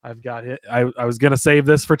 I've got it. I was going to save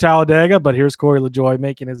this for Talladega, but here's Corey LaJoie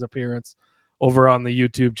making his appearance over on the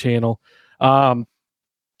YouTube channel.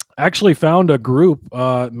 Actually found a group.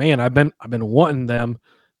 Man, I've been wanting them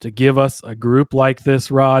to give us a group like this,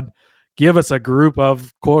 Rod. Give us a group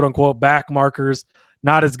of quote unquote back markers,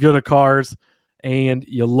 not as good of cars, and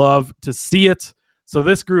you love to see it. So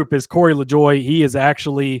this group is Corey LaJoie. He is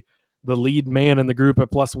actually the lead man in the group at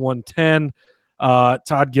plus 110.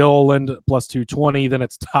 Todd Gilliland plus 220. Then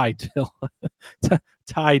it's Ty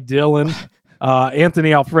Dillon,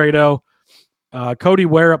 Anthony Alfredo, Cody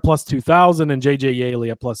Ware at plus 2,000, and JJ Yaley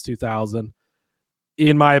at plus 2,000.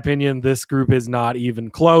 In my opinion, this group is not even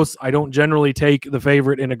close. I don't generally take the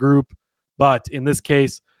favorite in a group, but in this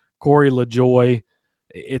case, Corey LaJoie,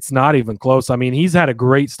 it's not even close. I mean, he's had a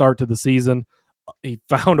great start to the season. He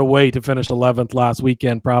found a way to finish 11th last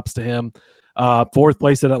weekend. Props to him. 4th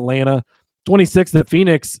place at Atlanta, 26th at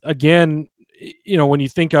Phoenix. Again, when you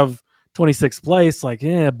think of 26th place,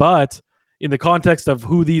 but in the context of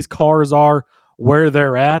who these cars are, where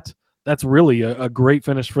they're at, that's really a great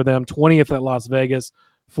finish for them. 20th at Las Vegas,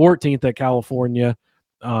 14th at California,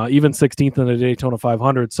 even 16th in the Daytona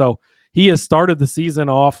 500. So he has started the season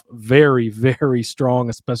off very, very strong,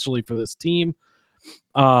 especially for this team.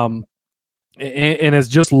 And has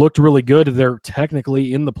just looked really good. They're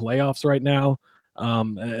technically in the playoffs right now,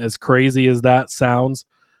 as crazy as that sounds.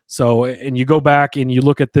 So, and you go back and you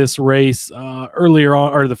look at this race earlier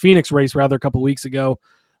on, or the Phoenix race rather, a couple weeks ago.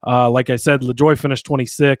 Like I said, LaJoie finished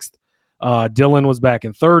 26th. Dillon was back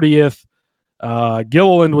in 30th.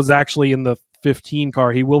 Gilliland was actually in the 15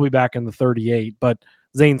 car. He will be back in the 38, but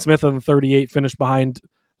Zane Smith in the 38 finished behind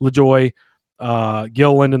LaJoie.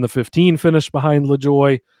 Gilliland in the 15 finished behind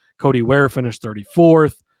LaJoie. Cody Ware finished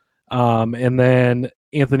 34th. And then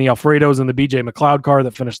Anthony Alfredo's in the BJ McLeod car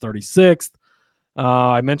that finished 36th.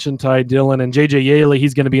 I mentioned Ty Dillon and JJ Yaley.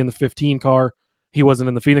 He's going to be in the 15 car. He wasn't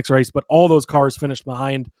in the Phoenix race, but all those cars finished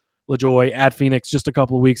behind LaJoie at Phoenix just a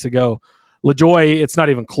couple of weeks ago. LaJoie, it's not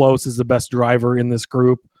even close, is the best driver in this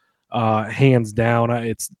group, hands down.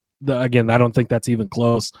 I don't think that's even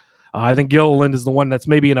close. I think Gilliland is the one that's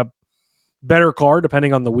maybe in a better car,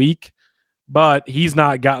 depending on the week, but he's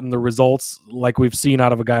not gotten the results like we've seen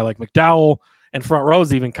out of a guy like McDowell, and Front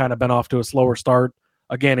Row's even kind of been off to a slower start,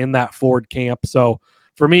 again, in that Ford camp. So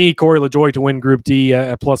for me, Corey LaJoie to win Group D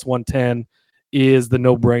at plus 110 is the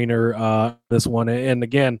no-brainer, this one. And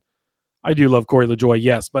again, I do love Corey LaJoie,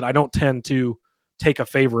 yes, but I don't tend to take a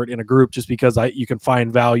favorite in a group just because you can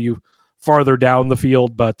find value farther down the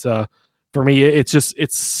field. But for me,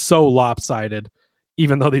 it's so lopsided,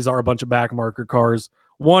 even though these are a bunch of back marker cars.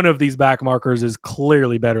 One of these back markers is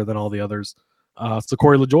clearly better than all the others. So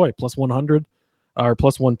Corey LaJoie, plus 100 or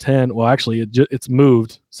plus 110. Well, actually, it's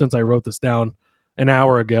moved since I wrote this down an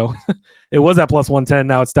hour ago. It was at plus 110.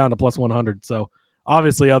 Now it's down to plus 100. So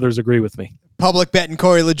obviously others agree with me. Public betting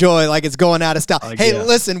Corey LaJoie like it's going out of style.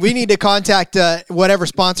 Listen, we need to contact whatever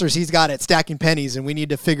sponsors he's got at Stacking Pennies, and we need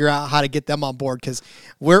to figure out how to get them on board, because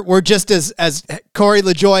we're just as Corey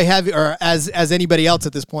LaJoie heavy or as anybody else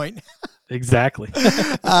at this point. Exactly.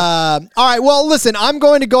 All right. Well, listen, I'm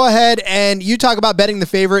going to go ahead and you talk about betting the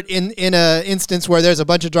favorite in an instance where there's a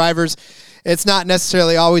bunch of drivers. It's not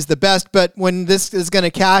necessarily always the best, but when this is going to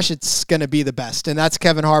cash, it's going to be the best. And that's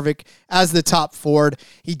Kevin Harvick as the top Ford.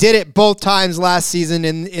 He did it both times last season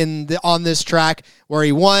on this track where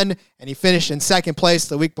he won and he finished in second place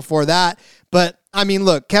the week before that. But I mean,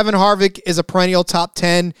 look, Kevin Harvick is a perennial top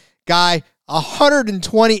 10 guy,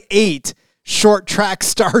 128 short track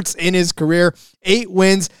starts in his career, 8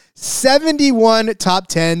 wins, 71 top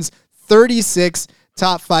 10s, 36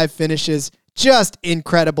 top 5 finishes. Just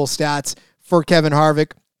incredible stats for Kevin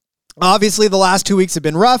Harvick. Obviously, the last 2 weeks have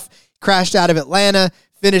been rough. Crashed out of Atlanta,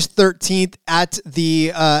 finished 13th at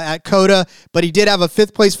COTA, but he did have a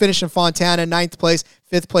 5th place finish in Fontana, 9th place,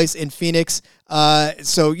 5th place in Phoenix.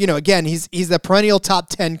 So, again, he's the perennial top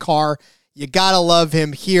 10 car. You got to love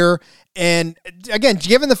him here. And again,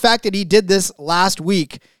 given the fact that he did this last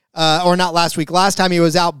week, or not last week. Last time he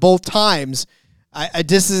was out both times.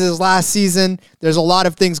 This is his last season. There's a lot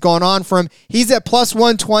of things going on for him. He's at plus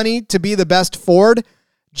 120 to be the best Ford.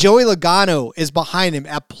 Joey Logano is behind him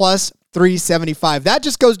at plus 375. That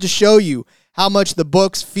just goes to show you how much the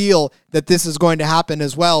books feel that this is going to happen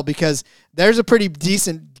as well, because there's a pretty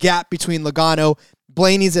decent gap between Logano.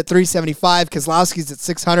 Blaney's at 375, Keselowski's at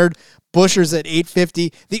 600, Buescher's at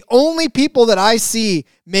 850. The only people that I see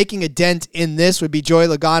making a dent in this would be Joey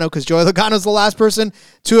Logano, because Joey Logano's the last person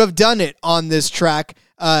to have done it on this track,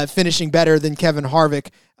 finishing better than Kevin Harvick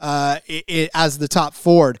as the top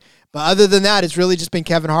Ford. But other than that, it's really just been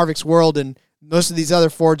Kevin Harvick's world, and most of these other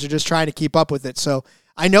Fords are just trying to keep up with it. So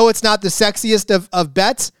I know it's not the sexiest of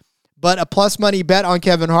bets, but a plus money bet on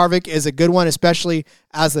Kevin Harvick is a good one, especially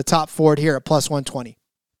as the top Ford here at plus 120.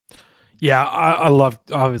 Yeah,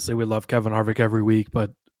 obviously we love Kevin Harvick every week,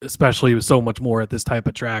 but especially with so much more at this type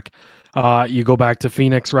of track. You go back to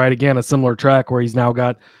Phoenix, right? Again, a similar track where he's now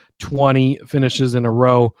got 20 finishes in a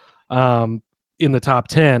row in the top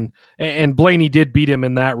 10. And Blaney did beat him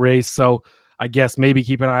in that race, so I guess maybe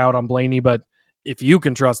keep an eye out on Blaney. But if you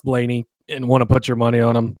can trust Blaney and want to put your money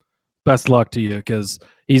on him, best luck to you, because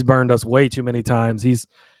he's burned us way too many times. He's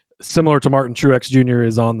similar to Martin Truex Jr.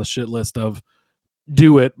 is on the shit list of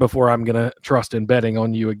do it before I'm going to trust in betting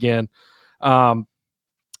on you again.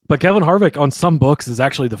 But Kevin Harvick on some books is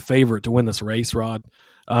actually the favorite to win this race, Rod.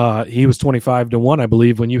 He was 25-1, I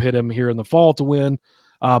believe, when you hit him here in the fall to win.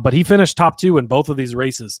 But he finished top 2 in both of these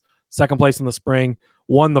races. Second place in the spring,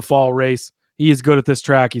 won the fall race. He is good at this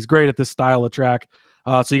track. He's great at this style of track.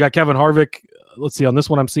 So you got Kevin Harvick. Let's see, on this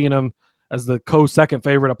one, I'm seeing him as the co-second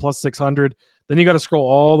favorite at plus 600. Then you got to scroll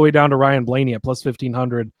all the way down to Ryan Blaney at plus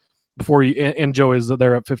 1,500 before you, and Joe is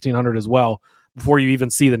there at 1,500 as well, before you even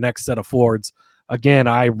see the next set of Fords. Again,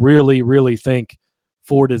 I really, really think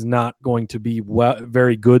Ford is not going to be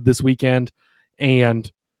very good this weekend. And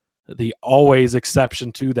the always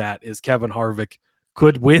exception to that is Kevin Harvick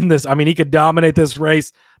could win this. I mean, he could dominate this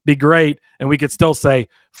race, be great, and we could still say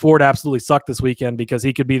Ford absolutely sucked this weekend because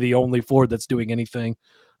he could be the only Ford that's doing anything.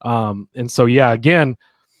 And so, yeah, again,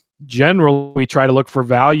 generally we try to look for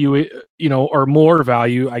value, or more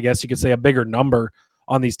value, I guess you could say, a bigger number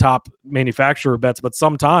on these top manufacturer bets. But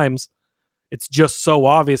sometimes it's just so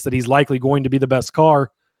obvious that he's likely going to be the best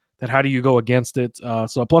car that how do you go against it?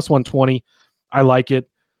 So a plus 120, I like it.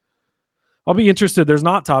 I'll be interested. There's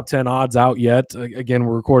not top 10 odds out yet. Again,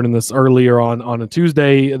 we're recording this earlier on a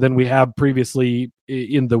Tuesday than we have previously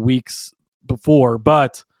in the weeks before,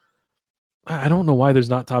 but I don't know why there's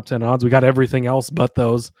not top 10 odds. We got everything else but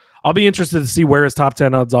those. I'll be interested to see where his top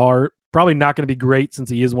 10 odds are. Probably not going to be great since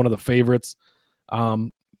he is one of the favorites. But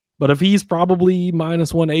if he's probably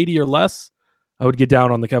minus 180 or less, I would get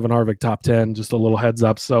down on the Kevin Harvick top 10, just a little heads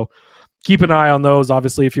up. So keep an eye on those.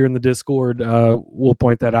 Obviously, if you're in the Discord, we'll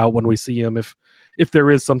point that out when we see him if there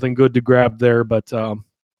is something good to grab there. But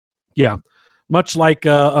yeah, much like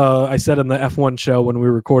I said in the F1 show when we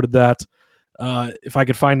recorded that, if I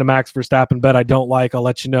could find a Max Verstappen bet I don't like, I'll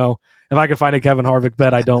let you know. If I could find a Kevin Harvick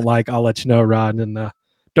bet I don't like, I'll let you know, Rod. And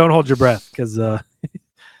don't hold your breath because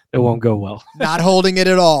it won't go well. Not holding it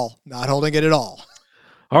at all. Not holding it at all.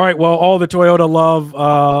 All right, well, all the Toyota love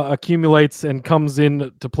accumulates and comes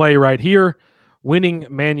into play right here. Winning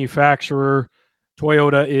manufacturer,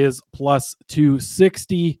 Toyota is plus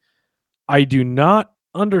 260. I do not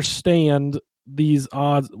understand these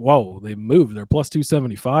odds. Whoa, they moved. They're plus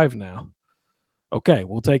 275 now. Okay,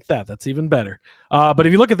 we'll take that. That's even better. But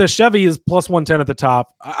if you look at this, Chevy is plus 110 at the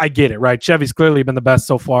top. I get it, right? Chevy's clearly been the best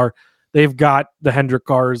so far. They've got the Hendrick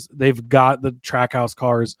cars. They've got the Trackhouse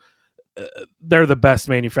cars. They're the best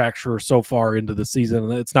manufacturer so far into the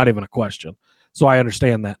season. It's not even a question. So I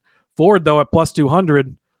understand that. Ford, though, at plus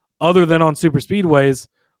 200, other than on super speedways,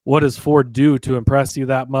 what does Ford do to impress you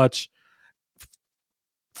that much?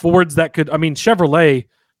 Fords that could,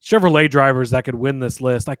 Chevrolet drivers that could win this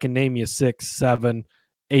list, I can name you 6, 7,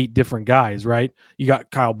 8 different guys, right? You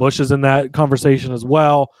got Kyle Busch is in that conversation as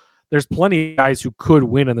well. There's plenty of guys who could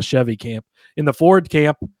win in the Chevy camp. In the Ford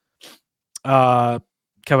camp,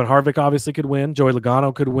 Kevin Harvick obviously could win. Joey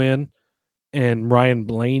Logano could win. And Ryan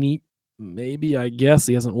Blaney, maybe, I guess.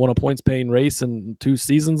 He hasn't won a points-paying race in 2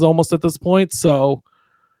 seasons almost at this point. So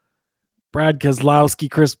Brad Keselowski,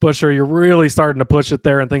 Chris Buescher, you're really starting to push it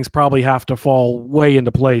there, and things probably have to fall way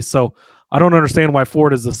into place. So I don't understand why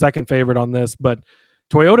Ford is the second favorite on this. But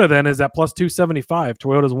Toyota then is at plus 275.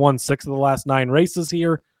 Toyota's won 6 of the last 9 races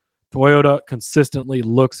here. Toyota consistently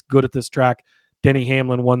looks good at this track. Denny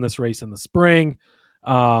Hamlin won this race in the spring.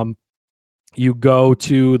 You go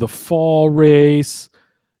to the fall race,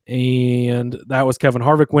 and that was Kevin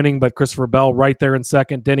Harvick winning, but Christopher Bell right there in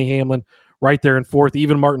second, Denny Hamlin right there in fourth,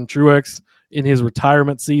 even Martin Truex in his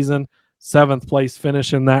retirement season, 7th place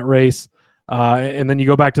finish in that race. And then you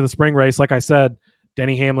go back to the spring race, like I said,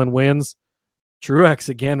 Denny Hamlin wins, Truex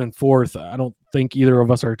again in fourth. I don't think either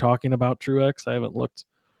of us are talking about Truex. I haven't looked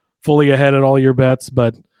fully ahead at all your bets,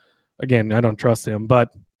 but again, I don't trust him, but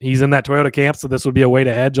he's in that Toyota camp, so this would be a way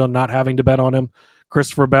to hedge on not having to bet on him.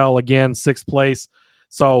 Christopher Bell, again, 6th place.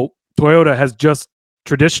 So Toyota has just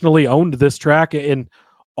traditionally owned this track and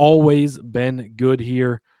always been good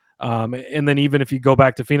here. And then even if you go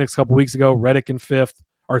back to Phoenix a couple weeks ago, Reddick in 5th,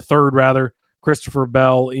 or 3rd rather, Christopher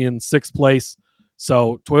Bell in 6th place.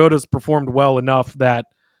 So Toyota's performed well enough that,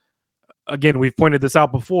 again, we've pointed this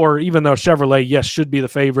out before, even though Chevrolet, yes, should be the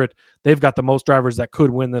favorite, they've got the most drivers that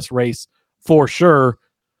could win this race for sure.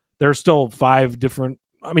 There's still 5 different,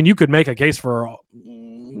 I mean, you could make a case for all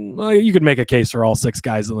 6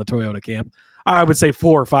 guys in the Toyota camp. I would say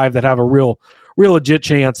 4 or 5 that have a real legit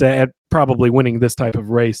chance at probably winning this type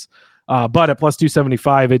of race. But at plus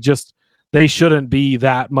 275, they shouldn't be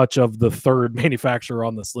that much of the 3rd manufacturer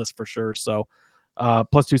on this list for sure. So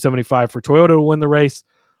plus 275 for Toyota to win the race.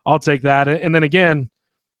 I'll take that. And then again,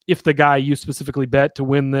 if the guy you specifically bet to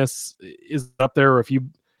win this is up there, or if you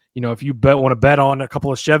want to bet on a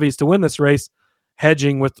couple of Chevys to win this race,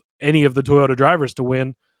 hedging with any of the Toyota drivers to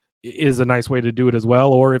win is a nice way to do it as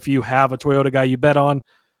well. Or if you have a Toyota guy you bet on,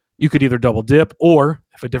 you could either double dip, or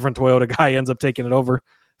if a different Toyota guy ends up taking it over,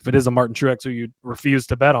 if it is a Martin Truex who you refuse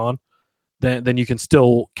to bet on, then you can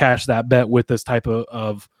still cash that bet with this type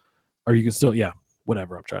of or you can still,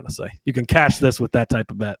 whatever I'm trying to say. You can cash this with that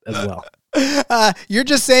type of bet as well. You're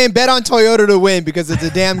just saying bet on Toyota to win because it's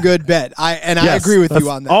a damn good bet. I agree with you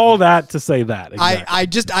on that. All that to say that.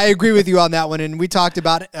 Exactly. I agree with you on that one. And we talked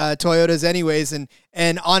about Toyotas anyways.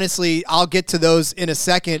 And honestly, I'll get to those in a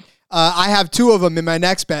second. I have 2 of them in my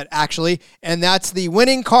next bet, actually. And that's the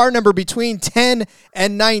winning car number between 10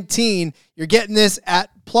 and 19. You're getting this at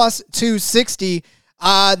plus 260.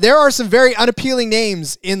 There are some very unappealing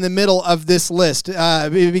names in the middle of this list.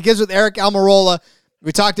 It begins with Eric Almirola.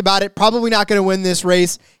 We talked about it. Probably not going to win this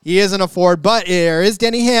race. He isn't a Ford, but there is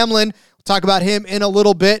Denny Hamlin. We'll talk about him in a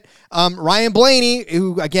little bit. Ryan Blaney,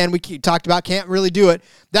 who, again, we talked about, can't really do it.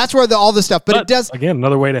 That's where all the stuff, but it does. Again,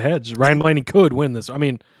 another way to hedge. Ryan Blaney could win this. I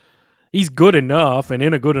mean, he's good enough, and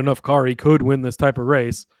in a good enough car, he could win this type of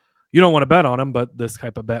race. You don't want to bet on him, but this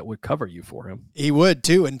type of bet would cover you for him. He would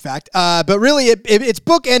too, in fact. But really, it's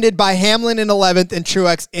bookended by Hamlin in 11th and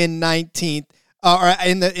Truex in 19th. Or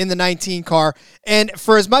in the 19 car. And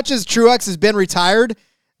for as much as Truex has been retired,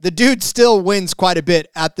 the dude still wins quite a bit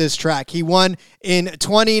at this track. He won in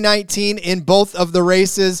 2019 in both of the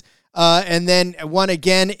races, and then won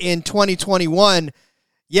again in 2021.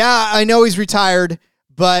 Yeah, I know he's retired,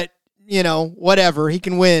 but, whatever. He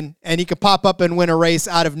can win, and he can pop up and win a race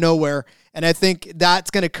out of nowhere. And I think that's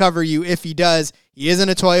going to cover you if he does. He isn't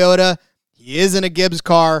a Toyota. He isn't a Gibbs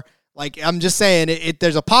car. Like, I'm just saying,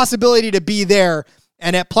 there's a possibility to be there,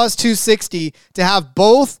 and at plus 260 to have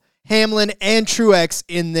both Hamlin and Truex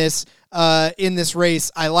in this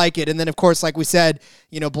race, I like it. And then, of course, like we said,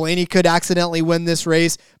 Blaney could accidentally win this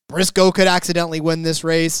race. Briscoe could accidentally win this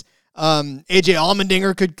race. AJ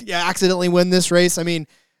Allmendinger could accidentally win this race. I mean,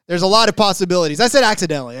 there's a lot of possibilities. I said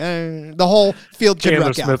accidentally. The whole field could Chandler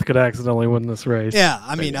wreck out. Smith could accidentally win this race. Yeah,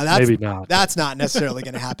 I mean, maybe not. That's not necessarily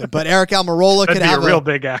going to happen. But Eric Almirola could have a real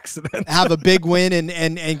big accident, have a big win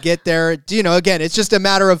and get there. Again, it's just a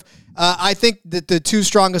matter of. I think that the 2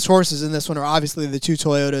 strongest horses in this one are obviously the 2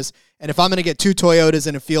 Toyotas. And if I'm going to get 2 Toyotas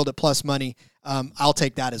in a field at plus money, I'll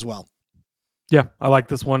take that as well. Yeah, I like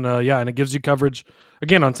this one. And it gives you coverage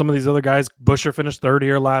again on some of these other guys. Busher finished 3rd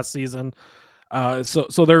here last season.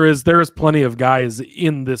 So there is plenty of guys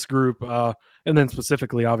in this group, and then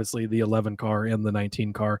specifically, obviously, the 11 car and the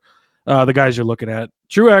 19 car. The guys you're looking at.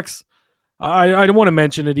 Truex, I don't want to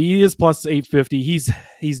mention it. He is plus 850.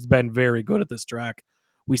 He's been very good at this track.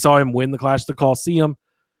 We saw him win the Clash of the Coliseum.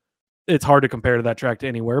 It's hard to compare to that track to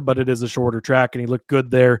anywhere, but it is a shorter track, and he looked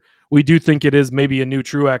good there. We do think it is maybe a new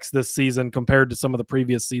Truex this season compared to some of the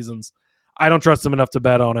previous seasons. I don't trust him enough to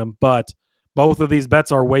bet on him, but both of these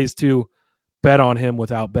bets are ways to bet on him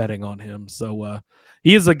without betting on him. So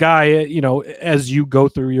he is a guy, as you go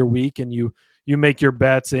through your week and you make your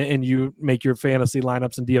bets and you make your fantasy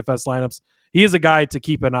lineups and DFS lineups, he is a guy to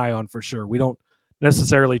keep an eye on for sure. We don't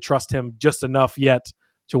necessarily trust him just enough yet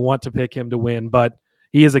to want to pick him to win, but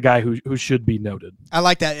he is a guy who should be noted. I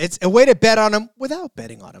like that. It's a way to bet on him without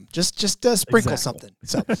betting on him. Just sprinkle something.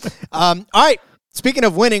 So, all right. Speaking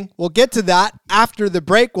of winning, we'll get to that after the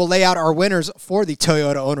break. We'll lay out our winners for the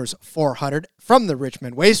Toyota Owners 400 from the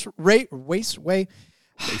Richmond Raceway.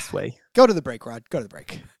 Go to the break, Rod. Go to the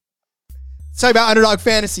break. Let's talk about Underdog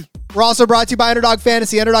Fantasy. We're also brought to you by Underdog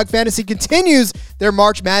Fantasy. Underdog Fantasy continues their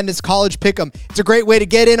March Madness College Pick'em. It's a great way to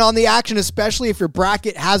get in on the action, especially if your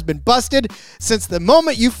bracket has been busted since the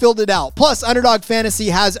moment you filled it out. Plus, Underdog Fantasy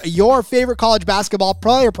has your favorite college basketball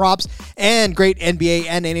player props and great NBA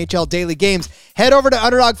and NHL daily games. Head over to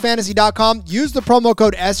UnderdogFantasy.com. Use the promo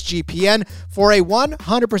code SGPN for a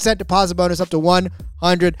 100% deposit bonus up to $100.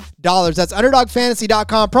 That's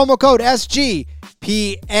UnderdogFantasy.com. Promo code SGPN.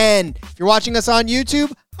 If you're watching us on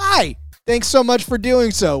YouTube, hi. Thanks so much for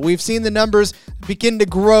doing so. We've seen the numbers begin to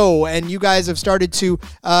grow, and you guys have started to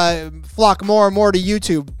flock more and more to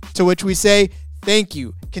YouTube, to which we say thank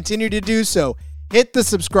you. Continue to do so. Hit the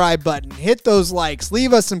subscribe button. Hit those likes.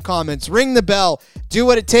 Leave us some comments. Ring the bell. Do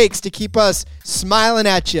what it takes to keep us smiling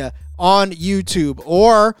at you on YouTube.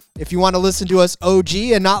 Or if you want to listen to us OG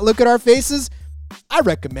and not look at our faces, I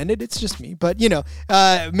recommend it. It's just me. But,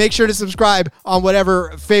 make sure to subscribe on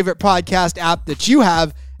whatever favorite podcast app that you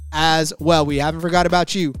have as well. We haven't forgot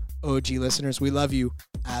about you, OG listeners. We love you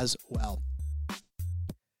as well.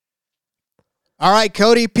 All right,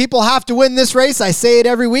 Cody, people have to win this race. I say it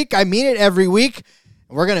every week. I mean it every week.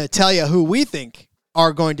 We're going to tell you who we think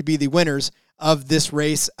are going to be the winners of this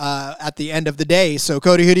race at the end of the day. So,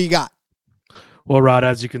 Cody, who do you got? Well, Rod,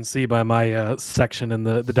 as you can see by my section in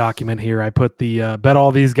the document here, I put the bet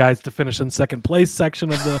all these guys to finish in second place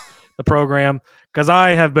section of the program, because I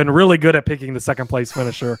have been really good at picking the second place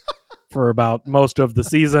finisher for about most of the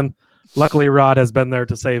season. Luckily, Rod has been there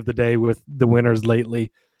to save the day with the winners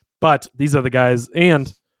lately. But these are the guys,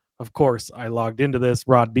 and of course, I logged into this.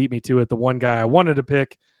 Rod beat me to it. The one guy I wanted to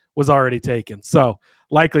pick was already taken. So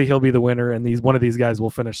likely he'll be the winner, and one of these guys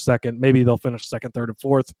will finish second. Maybe they'll finish second, third, and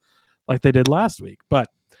fourth like they did last week. But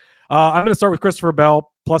I'm going to start with Christopher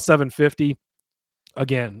Bell, plus 750.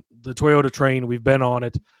 Again, the Toyota train, we've been on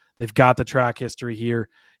it. They've got the track history here.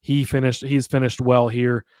 He's finished well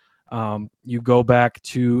here. You go back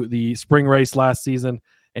to the spring race last season,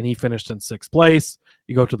 and he finished in sixth place.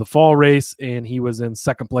 You go to the fall race, and he was in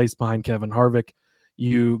second place behind Kevin Harvick.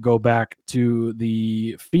 You go back to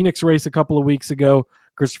the Phoenix race a couple of weeks ago.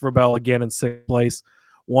 Christopher Bell again in sixth place.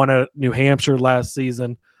 Won at New Hampshire last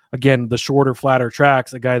season. Again, the shorter, flatter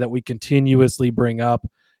tracks, a guy that we continuously bring up.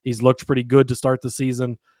 He's looked pretty good to start the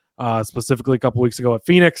season, specifically a couple weeks ago at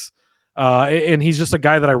Phoenix. And he's just a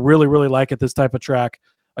guy that I really, really like at this type of track.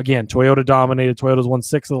 Again, Toyota dominated. Toyota's won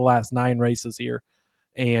 6 of the last 9 races here.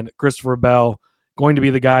 And Christopher Bell going to be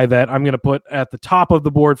the guy that I'm going to put at the top of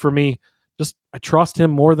the board for me. Just I trust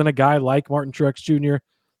him more than a guy like Martin Truex Jr.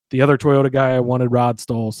 The other Toyota guy I wanted, Rod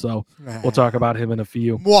Stoll. So we'll talk about him in a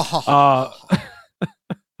few.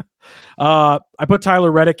 I put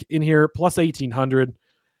Tyler Reddick in here, plus 1,800.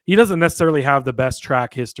 He doesn't necessarily have the best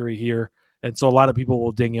track history here, and so a lot of people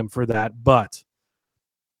will ding him for that, but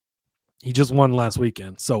he just won last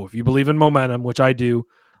weekend. So if you believe in momentum, which I do,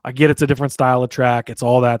 I get it's a different style of track, it's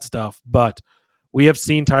all that stuff, but we have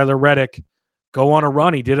seen Tyler Reddick go on a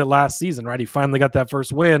run. He did it last season, right? He finally got that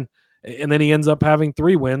first win, and then he ends up having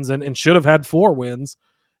 3 wins and should have had 4 wins,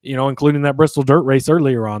 including that Bristol Dirt race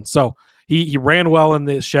earlier on. So he ran well in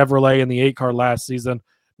the Chevrolet and the 8 car last season.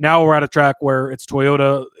 Now we're at a track where it's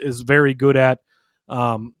Toyota is very good at,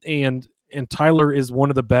 and Tyler is one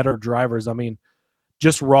of the better drivers. I mean,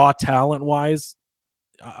 just raw talent wise,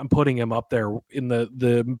 I'm putting him up there in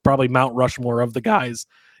the probably Mount Rushmore of the guys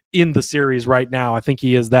in the series right now. I think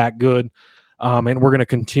he is that good, and we're going to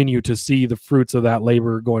continue to see the fruits of that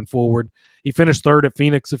labor going forward. He finished third at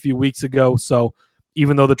Phoenix a few weeks ago, so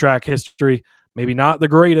even though the track history maybe not the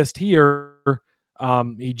greatest here,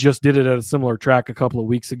 he just did it at a similar track a couple of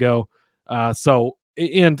weeks ago. And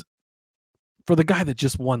for the guy that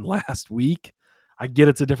just won last week, I get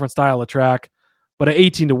it's a different style of track, but at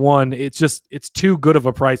 18-1, it's too good of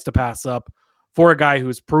a price to pass up for a guy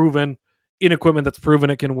who's proven in equipment that's proven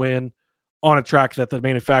it can win on a track that the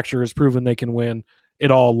manufacturer has proven they can win. It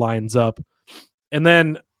all lines up. And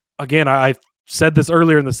then again, I said this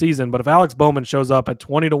earlier in the season, but if Alex Bowman shows up at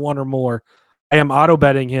 20-1 or more, I am auto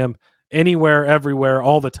betting him anywhere, everywhere,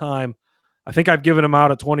 all the time. I think I've given him out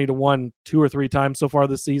at 20-1 2 or 3 times so far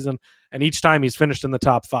this season, and each time he's finished in the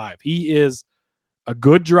top 5. He is a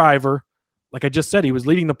good driver. Like I just said, he was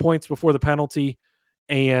leading the points before the penalty,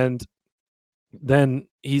 and then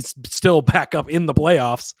he's still back up in the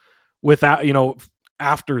playoffs without,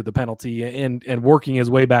 after the penalty and working his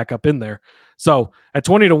way back up in there. So at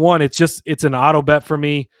 20-1, it's an auto bet for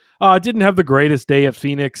me. Didn't have the greatest day at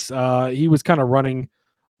Phoenix. He was kind of running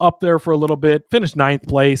up there for a little bit, finished 9th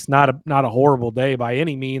place, not a horrible day by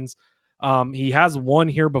any means. He has won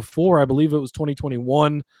here before. I believe it was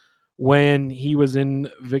 2021 when he was in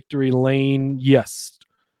victory lane. Yes.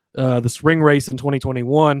 The spring race in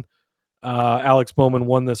 2021, Alex Bowman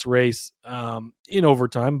won this race in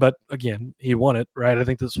overtime, but again, he won it, right? I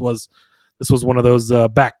think this was one of those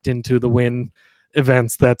backed into the win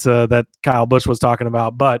events that Kyle Busch was talking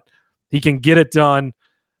about, but he can get it done.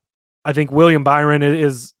 I think William Byron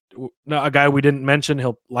is a guy we didn't mention.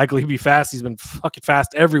 He'll likely be fast. He's been fucking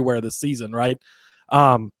fast everywhere this season, right?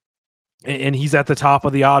 And he's at the top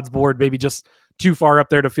of the odds board, maybe just too far up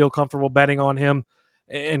there to feel comfortable betting on him.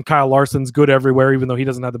 And Kyle Larson's good everywhere, even though he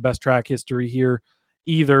doesn't have the best track history here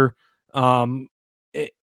either.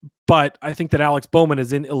 But I think that Alex Bowman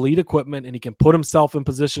is in elite equipment and he can put himself in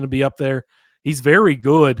position to be up there. He's very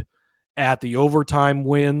good at the overtime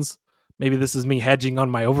wins. Maybe this is me hedging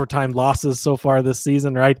on my overtime losses so far this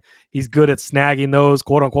season, right? He's good at snagging those,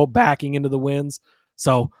 quote unquote, backing into the wins.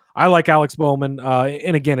 So I like Alex Bowman.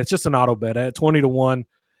 And again, it's just an auto bet at 20-1.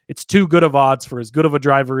 It's too good of odds for as good of a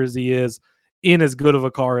driver as he is, in as good of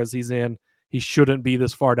a car as he's in. He shouldn't be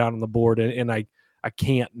this far down on the board, and I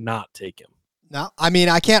can't not take him. No, I mean,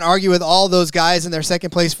 I can't argue with all those guys in their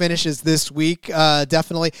second place finishes this week.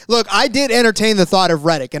 Definitely. Look, I did entertain the thought of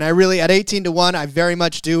Reddick, and I really, at 18-1, I very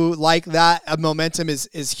much do like that. Momentum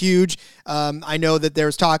is huge. I know that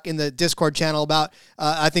there's talk in the Discord channel about,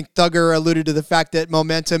 I think Thugger alluded to the fact that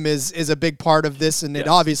momentum is a big part of this, and it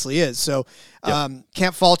obviously is. So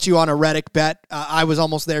can't fault you on a Reddick bet. I was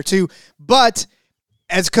almost there too. But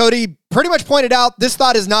as Cody pretty much pointed out, this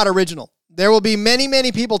thought is not original. There will be many,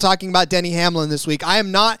 many people talking about Denny Hamlin this week. I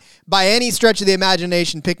am not, by any stretch of the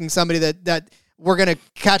imagination, picking somebody that we're going to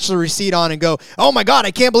catch the receipt on and go, oh my God,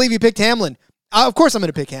 I can't believe you picked Hamlin. Of course I'm going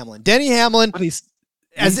to pick Hamlin. Denny Hamlin. But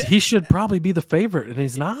he should probably be the favorite, and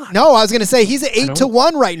he's not. No, I was going to say he's at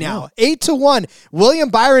 8-1 right now. 8-1. William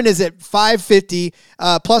Byron is at 550,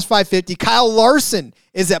 plus 550. Kyle Larson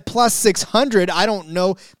is at plus 600. I don't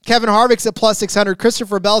know. Kevin Harvick's at plus 600.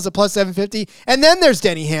 Christopher Bell's at plus 750. And then there's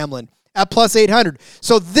Denny Hamlin at plus 800.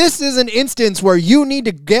 So this is an instance where you need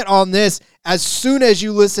to get on this as soon as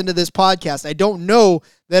you listen to this podcast. I don't know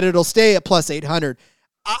that it'll stay at plus 800.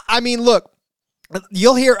 I mean, look,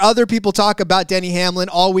 you'll hear other people talk about Denny Hamlin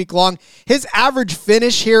all week long. His average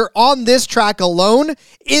finish here on this track alone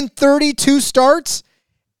in 32 starts,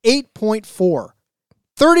 8.4.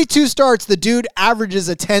 32 starts, the dude averages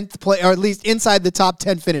a 10th place, or at least inside the top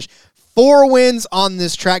 10 finish. 4 wins on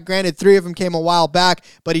this track. Granted, 3 of them came a while back,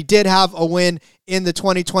 but he did have a win in the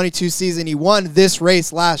 2022 season. He won this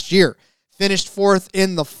race last year. Finished 4th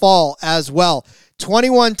in the fall as well.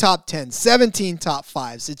 21 top 10, 17 top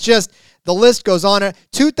 5s. It's just, the list goes on.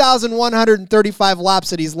 2,135 laps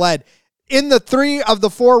that he's led. In the 3 of the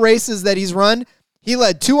 4 races that he's run, he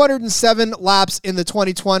led 207 laps in the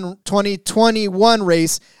 2021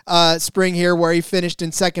 race spring here, where he finished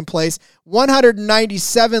in second place.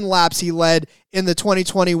 197 laps he led in the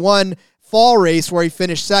 2021 fall race, where he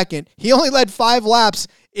finished second. He only led 5 laps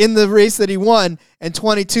in the race that he won, and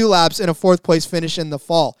 22 laps in a 4th place finish in the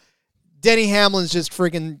fall. Denny Hamlin's just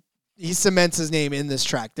freaking, he cements his name in this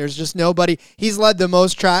track. There's just nobody. He's led the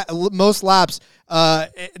most laps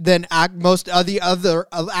than most of the other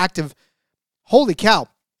active. Holy cow.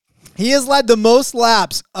 He has led the most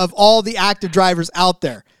laps of all the active drivers out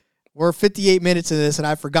there. We're 58 minutes into this, and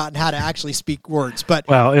I've forgotten how to actually speak words. But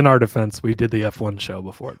well, in our defense, we did the F1 show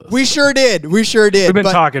before this. We sure did. We've been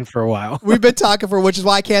talking for a while. Which is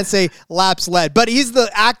why I can't say laps led. But he's the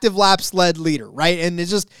active laps led leader, right? And it's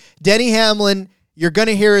just Denny Hamlin. You're going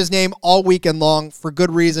to hear his name all weekend long for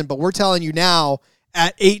good reason. But we're telling you now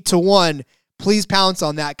at 8-1, please pounce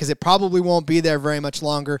on that, because it probably won't be there very much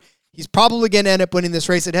longer. He's probably going to end up winning this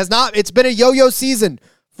race. It's been a yo-yo season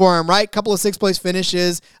for him, right? Couple of 6th place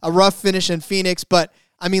finishes, a rough finish in Phoenix. But,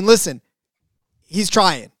 I mean, listen, he's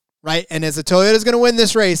trying, right? And as a Toyota's going to win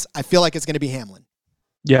this race, I feel like it's going to be Hamlin.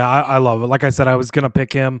 Yeah, I love it. Like I said, I was going to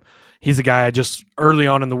pick him. He's a guy I just, early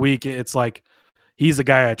on in the week, it's like, he's a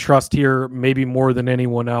guy I trust here, maybe more than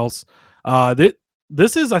anyone else.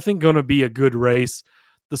 This is, I think, going to be a good race.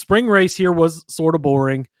 The spring race here was sort of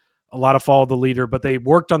boring. A lot of follow the leader, but they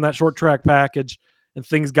worked on that short track package and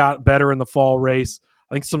things got better in the fall race.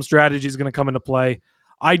 I think some strategy is going to come into play.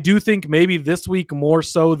 I do think maybe this week more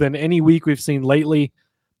so than any week we've seen lately,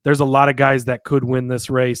 there's a lot of guys that could win this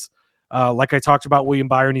race. Like I talked about William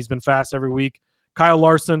Byron, he's been fast every week. Kyle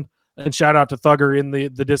Larson, and shout out to Thugger in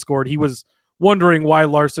the Discord. He was wondering why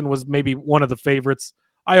Larson was maybe one of the favorites.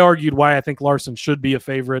 I argued why I think Larson should be a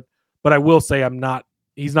favorite, but I will say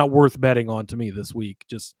he's not worth betting on to me this week,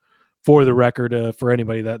 just for the record, for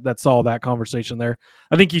anybody that saw that conversation there.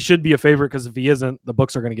 I think he should be a favorite because if he isn't, the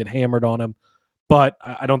books are going to get hammered on him. But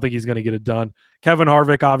I don't think he's going to get it done. Kevin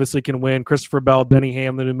Harvick obviously can win. Christopher Bell, Denny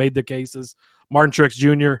Hamlin, who made the cases. Martin Truex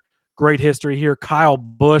Jr., great history here. Kyle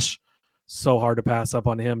Busch, so hard to pass up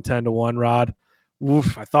on him, 10-1, Rod.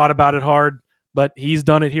 Oof, I thought about it hard, but he's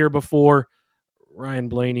done it here before. Ryan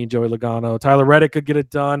Blaney, Joey Logano. Tyler Reddick could get it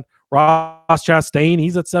done. Ross Chastain,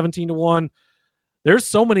 he's at 17-1. There's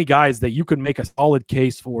so many guys that you could make a solid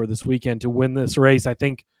case for this weekend to win this race. I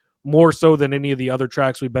think more so than any of the other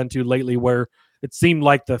tracks we've been to lately where it seemed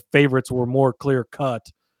like the favorites were more clear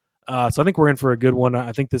cut. So I think we're in for a good one.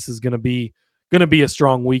 I think this is going to be a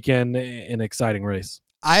strong weekend and an exciting race.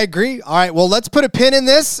 I agree. All right, well, let's put a pin in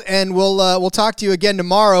this, and we'll talk to you again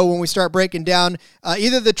tomorrow when we start breaking down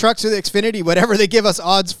either the trucks or the Xfinity, whatever they give us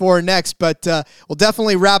odds for next. But we'll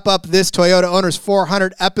definitely wrap up this Toyota Owners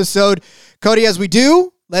 400 episode. Cody, as we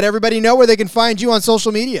do, let everybody know where they can find you on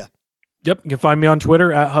social media. Yep, you can find me on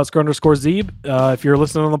Twitter at Husker_Zeeb. If you're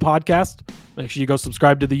listening on the podcast, make sure you go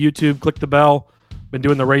subscribe to the YouTube, click the bell. Been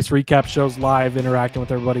doing the race recap shows live, interacting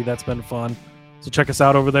with everybody. That's been fun. So check us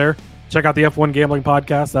out over there. Check out the F1 Gambling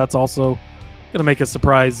Podcast. That's also going to make a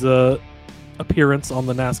surprise appearance on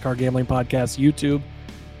the NASCAR Gambling Podcast YouTube.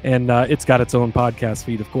 And it's got its own podcast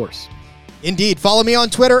feed, of course. Indeed. Follow me on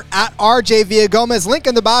Twitter at RJ Villagomez. Link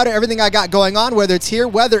in the bio to everything I got going on, whether it's here,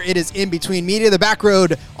 whether it is in between media, the back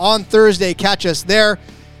road on Thursday. Catch us there.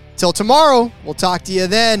 Till tomorrow, we'll talk to you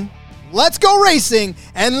then. Let's go racing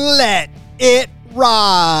and let it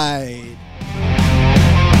ride.